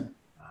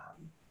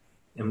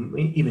 And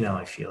even now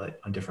I feel it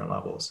on different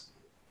levels.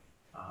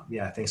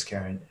 Yeah, thanks,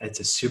 Karen. It's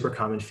a super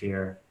common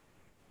fear.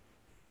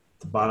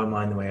 The bottom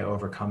line, the way I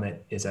overcome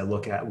it is I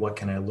look at what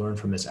can I learn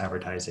from this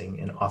advertising,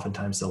 and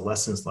oftentimes the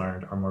lessons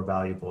learned are more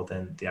valuable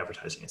than the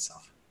advertising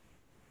itself.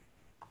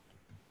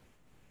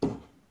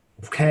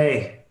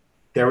 Okay,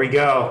 there we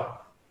go.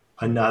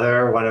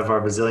 Another one of our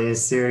Resilience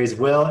series.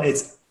 Will,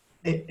 it's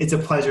a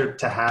pleasure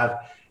to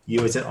have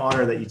you. It's an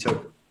honor that you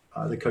took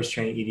the Coach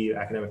Training EDU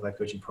Academic Life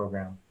Coaching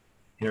Program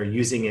and are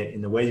using it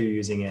in the way you're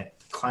using it,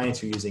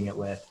 clients are using it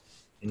with,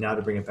 and now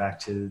to bring it back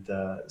to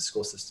the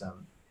school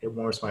system. It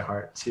warms my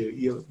heart too.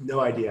 You have no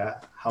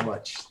idea how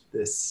much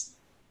this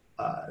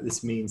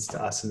means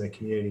to us in the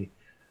community.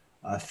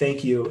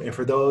 Thank you. And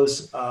for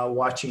those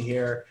watching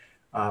here,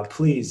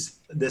 please,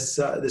 this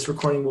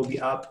recording will be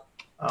up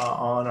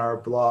on our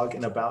blog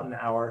in about an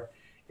hour.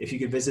 If you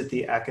could visit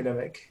the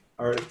academic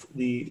or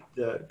the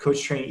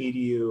Coach Training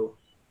EDU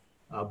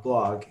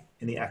blog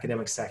in the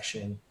academic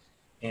section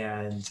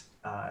and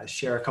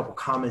share a couple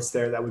comments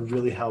there. That would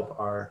really help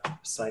our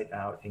site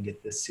out and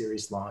get this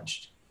series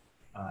launched.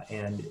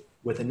 And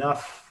with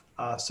enough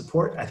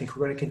support, I think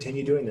we're going to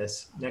continue doing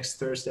this. Next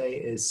Thursday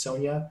is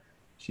Sonia.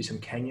 She's from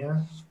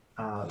Kenya,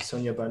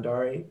 Sonia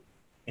Bandari,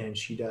 and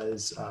she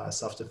does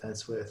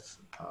self-defense with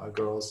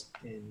girls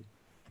in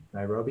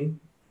Nairobi.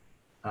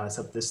 It's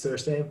up this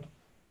Thursday.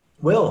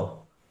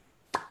 Will,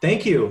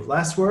 thank you.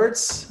 Last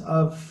words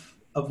of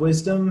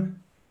wisdom.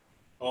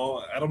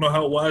 Oh, I don't know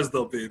how wise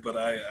they'll be, but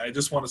I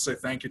just want to say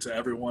thank you to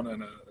everyone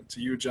and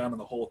to you, John, and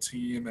the whole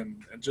team,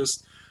 and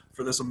just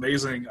for this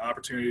amazing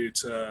opportunity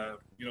to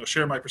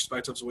share my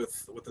perspectives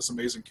with this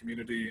amazing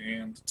community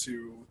and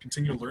to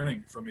continue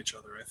learning from each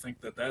other. I think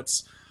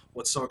that's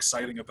what's so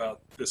exciting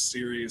about this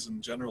series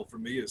in general for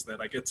me, is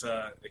that I get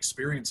to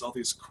experience all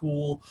these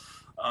cool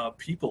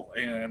people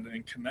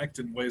and connect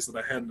in ways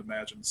that I hadn't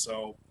imagined.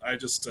 So I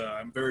just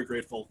I'm very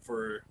grateful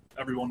for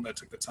everyone that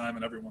took the time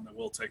and everyone that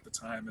will take the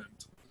time,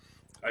 and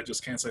I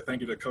just can't say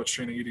thank you to Coach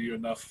Training EDU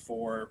enough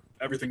for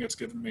everything it's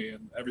given me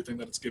and everything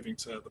that it's giving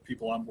to the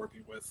people I'm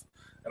working with.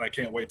 And I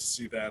can't wait to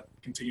see that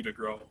continue to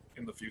grow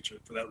in the future,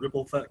 for that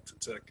ripple effect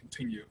to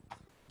continue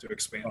to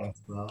expand.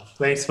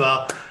 Thanks,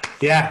 Will.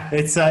 Yeah,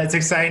 it's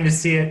exciting to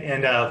see it,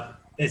 and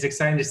it's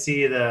exciting to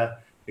see the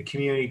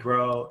community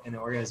grow and the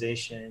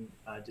organization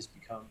just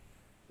become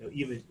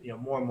even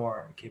more and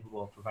more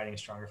capable of providing a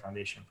stronger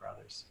foundation for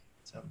others.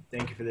 So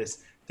thank you for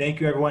this.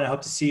 Thank you, everyone. I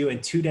hope to see you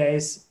in 2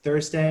 days,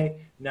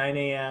 Thursday, 9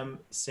 a.m.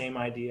 Same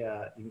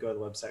idea. You can go to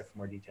the website for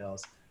more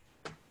details.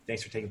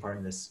 Thanks for taking part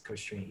in this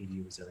Coach Training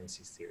EDU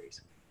Resiliency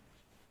Series.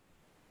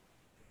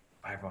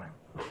 Bye, everyone.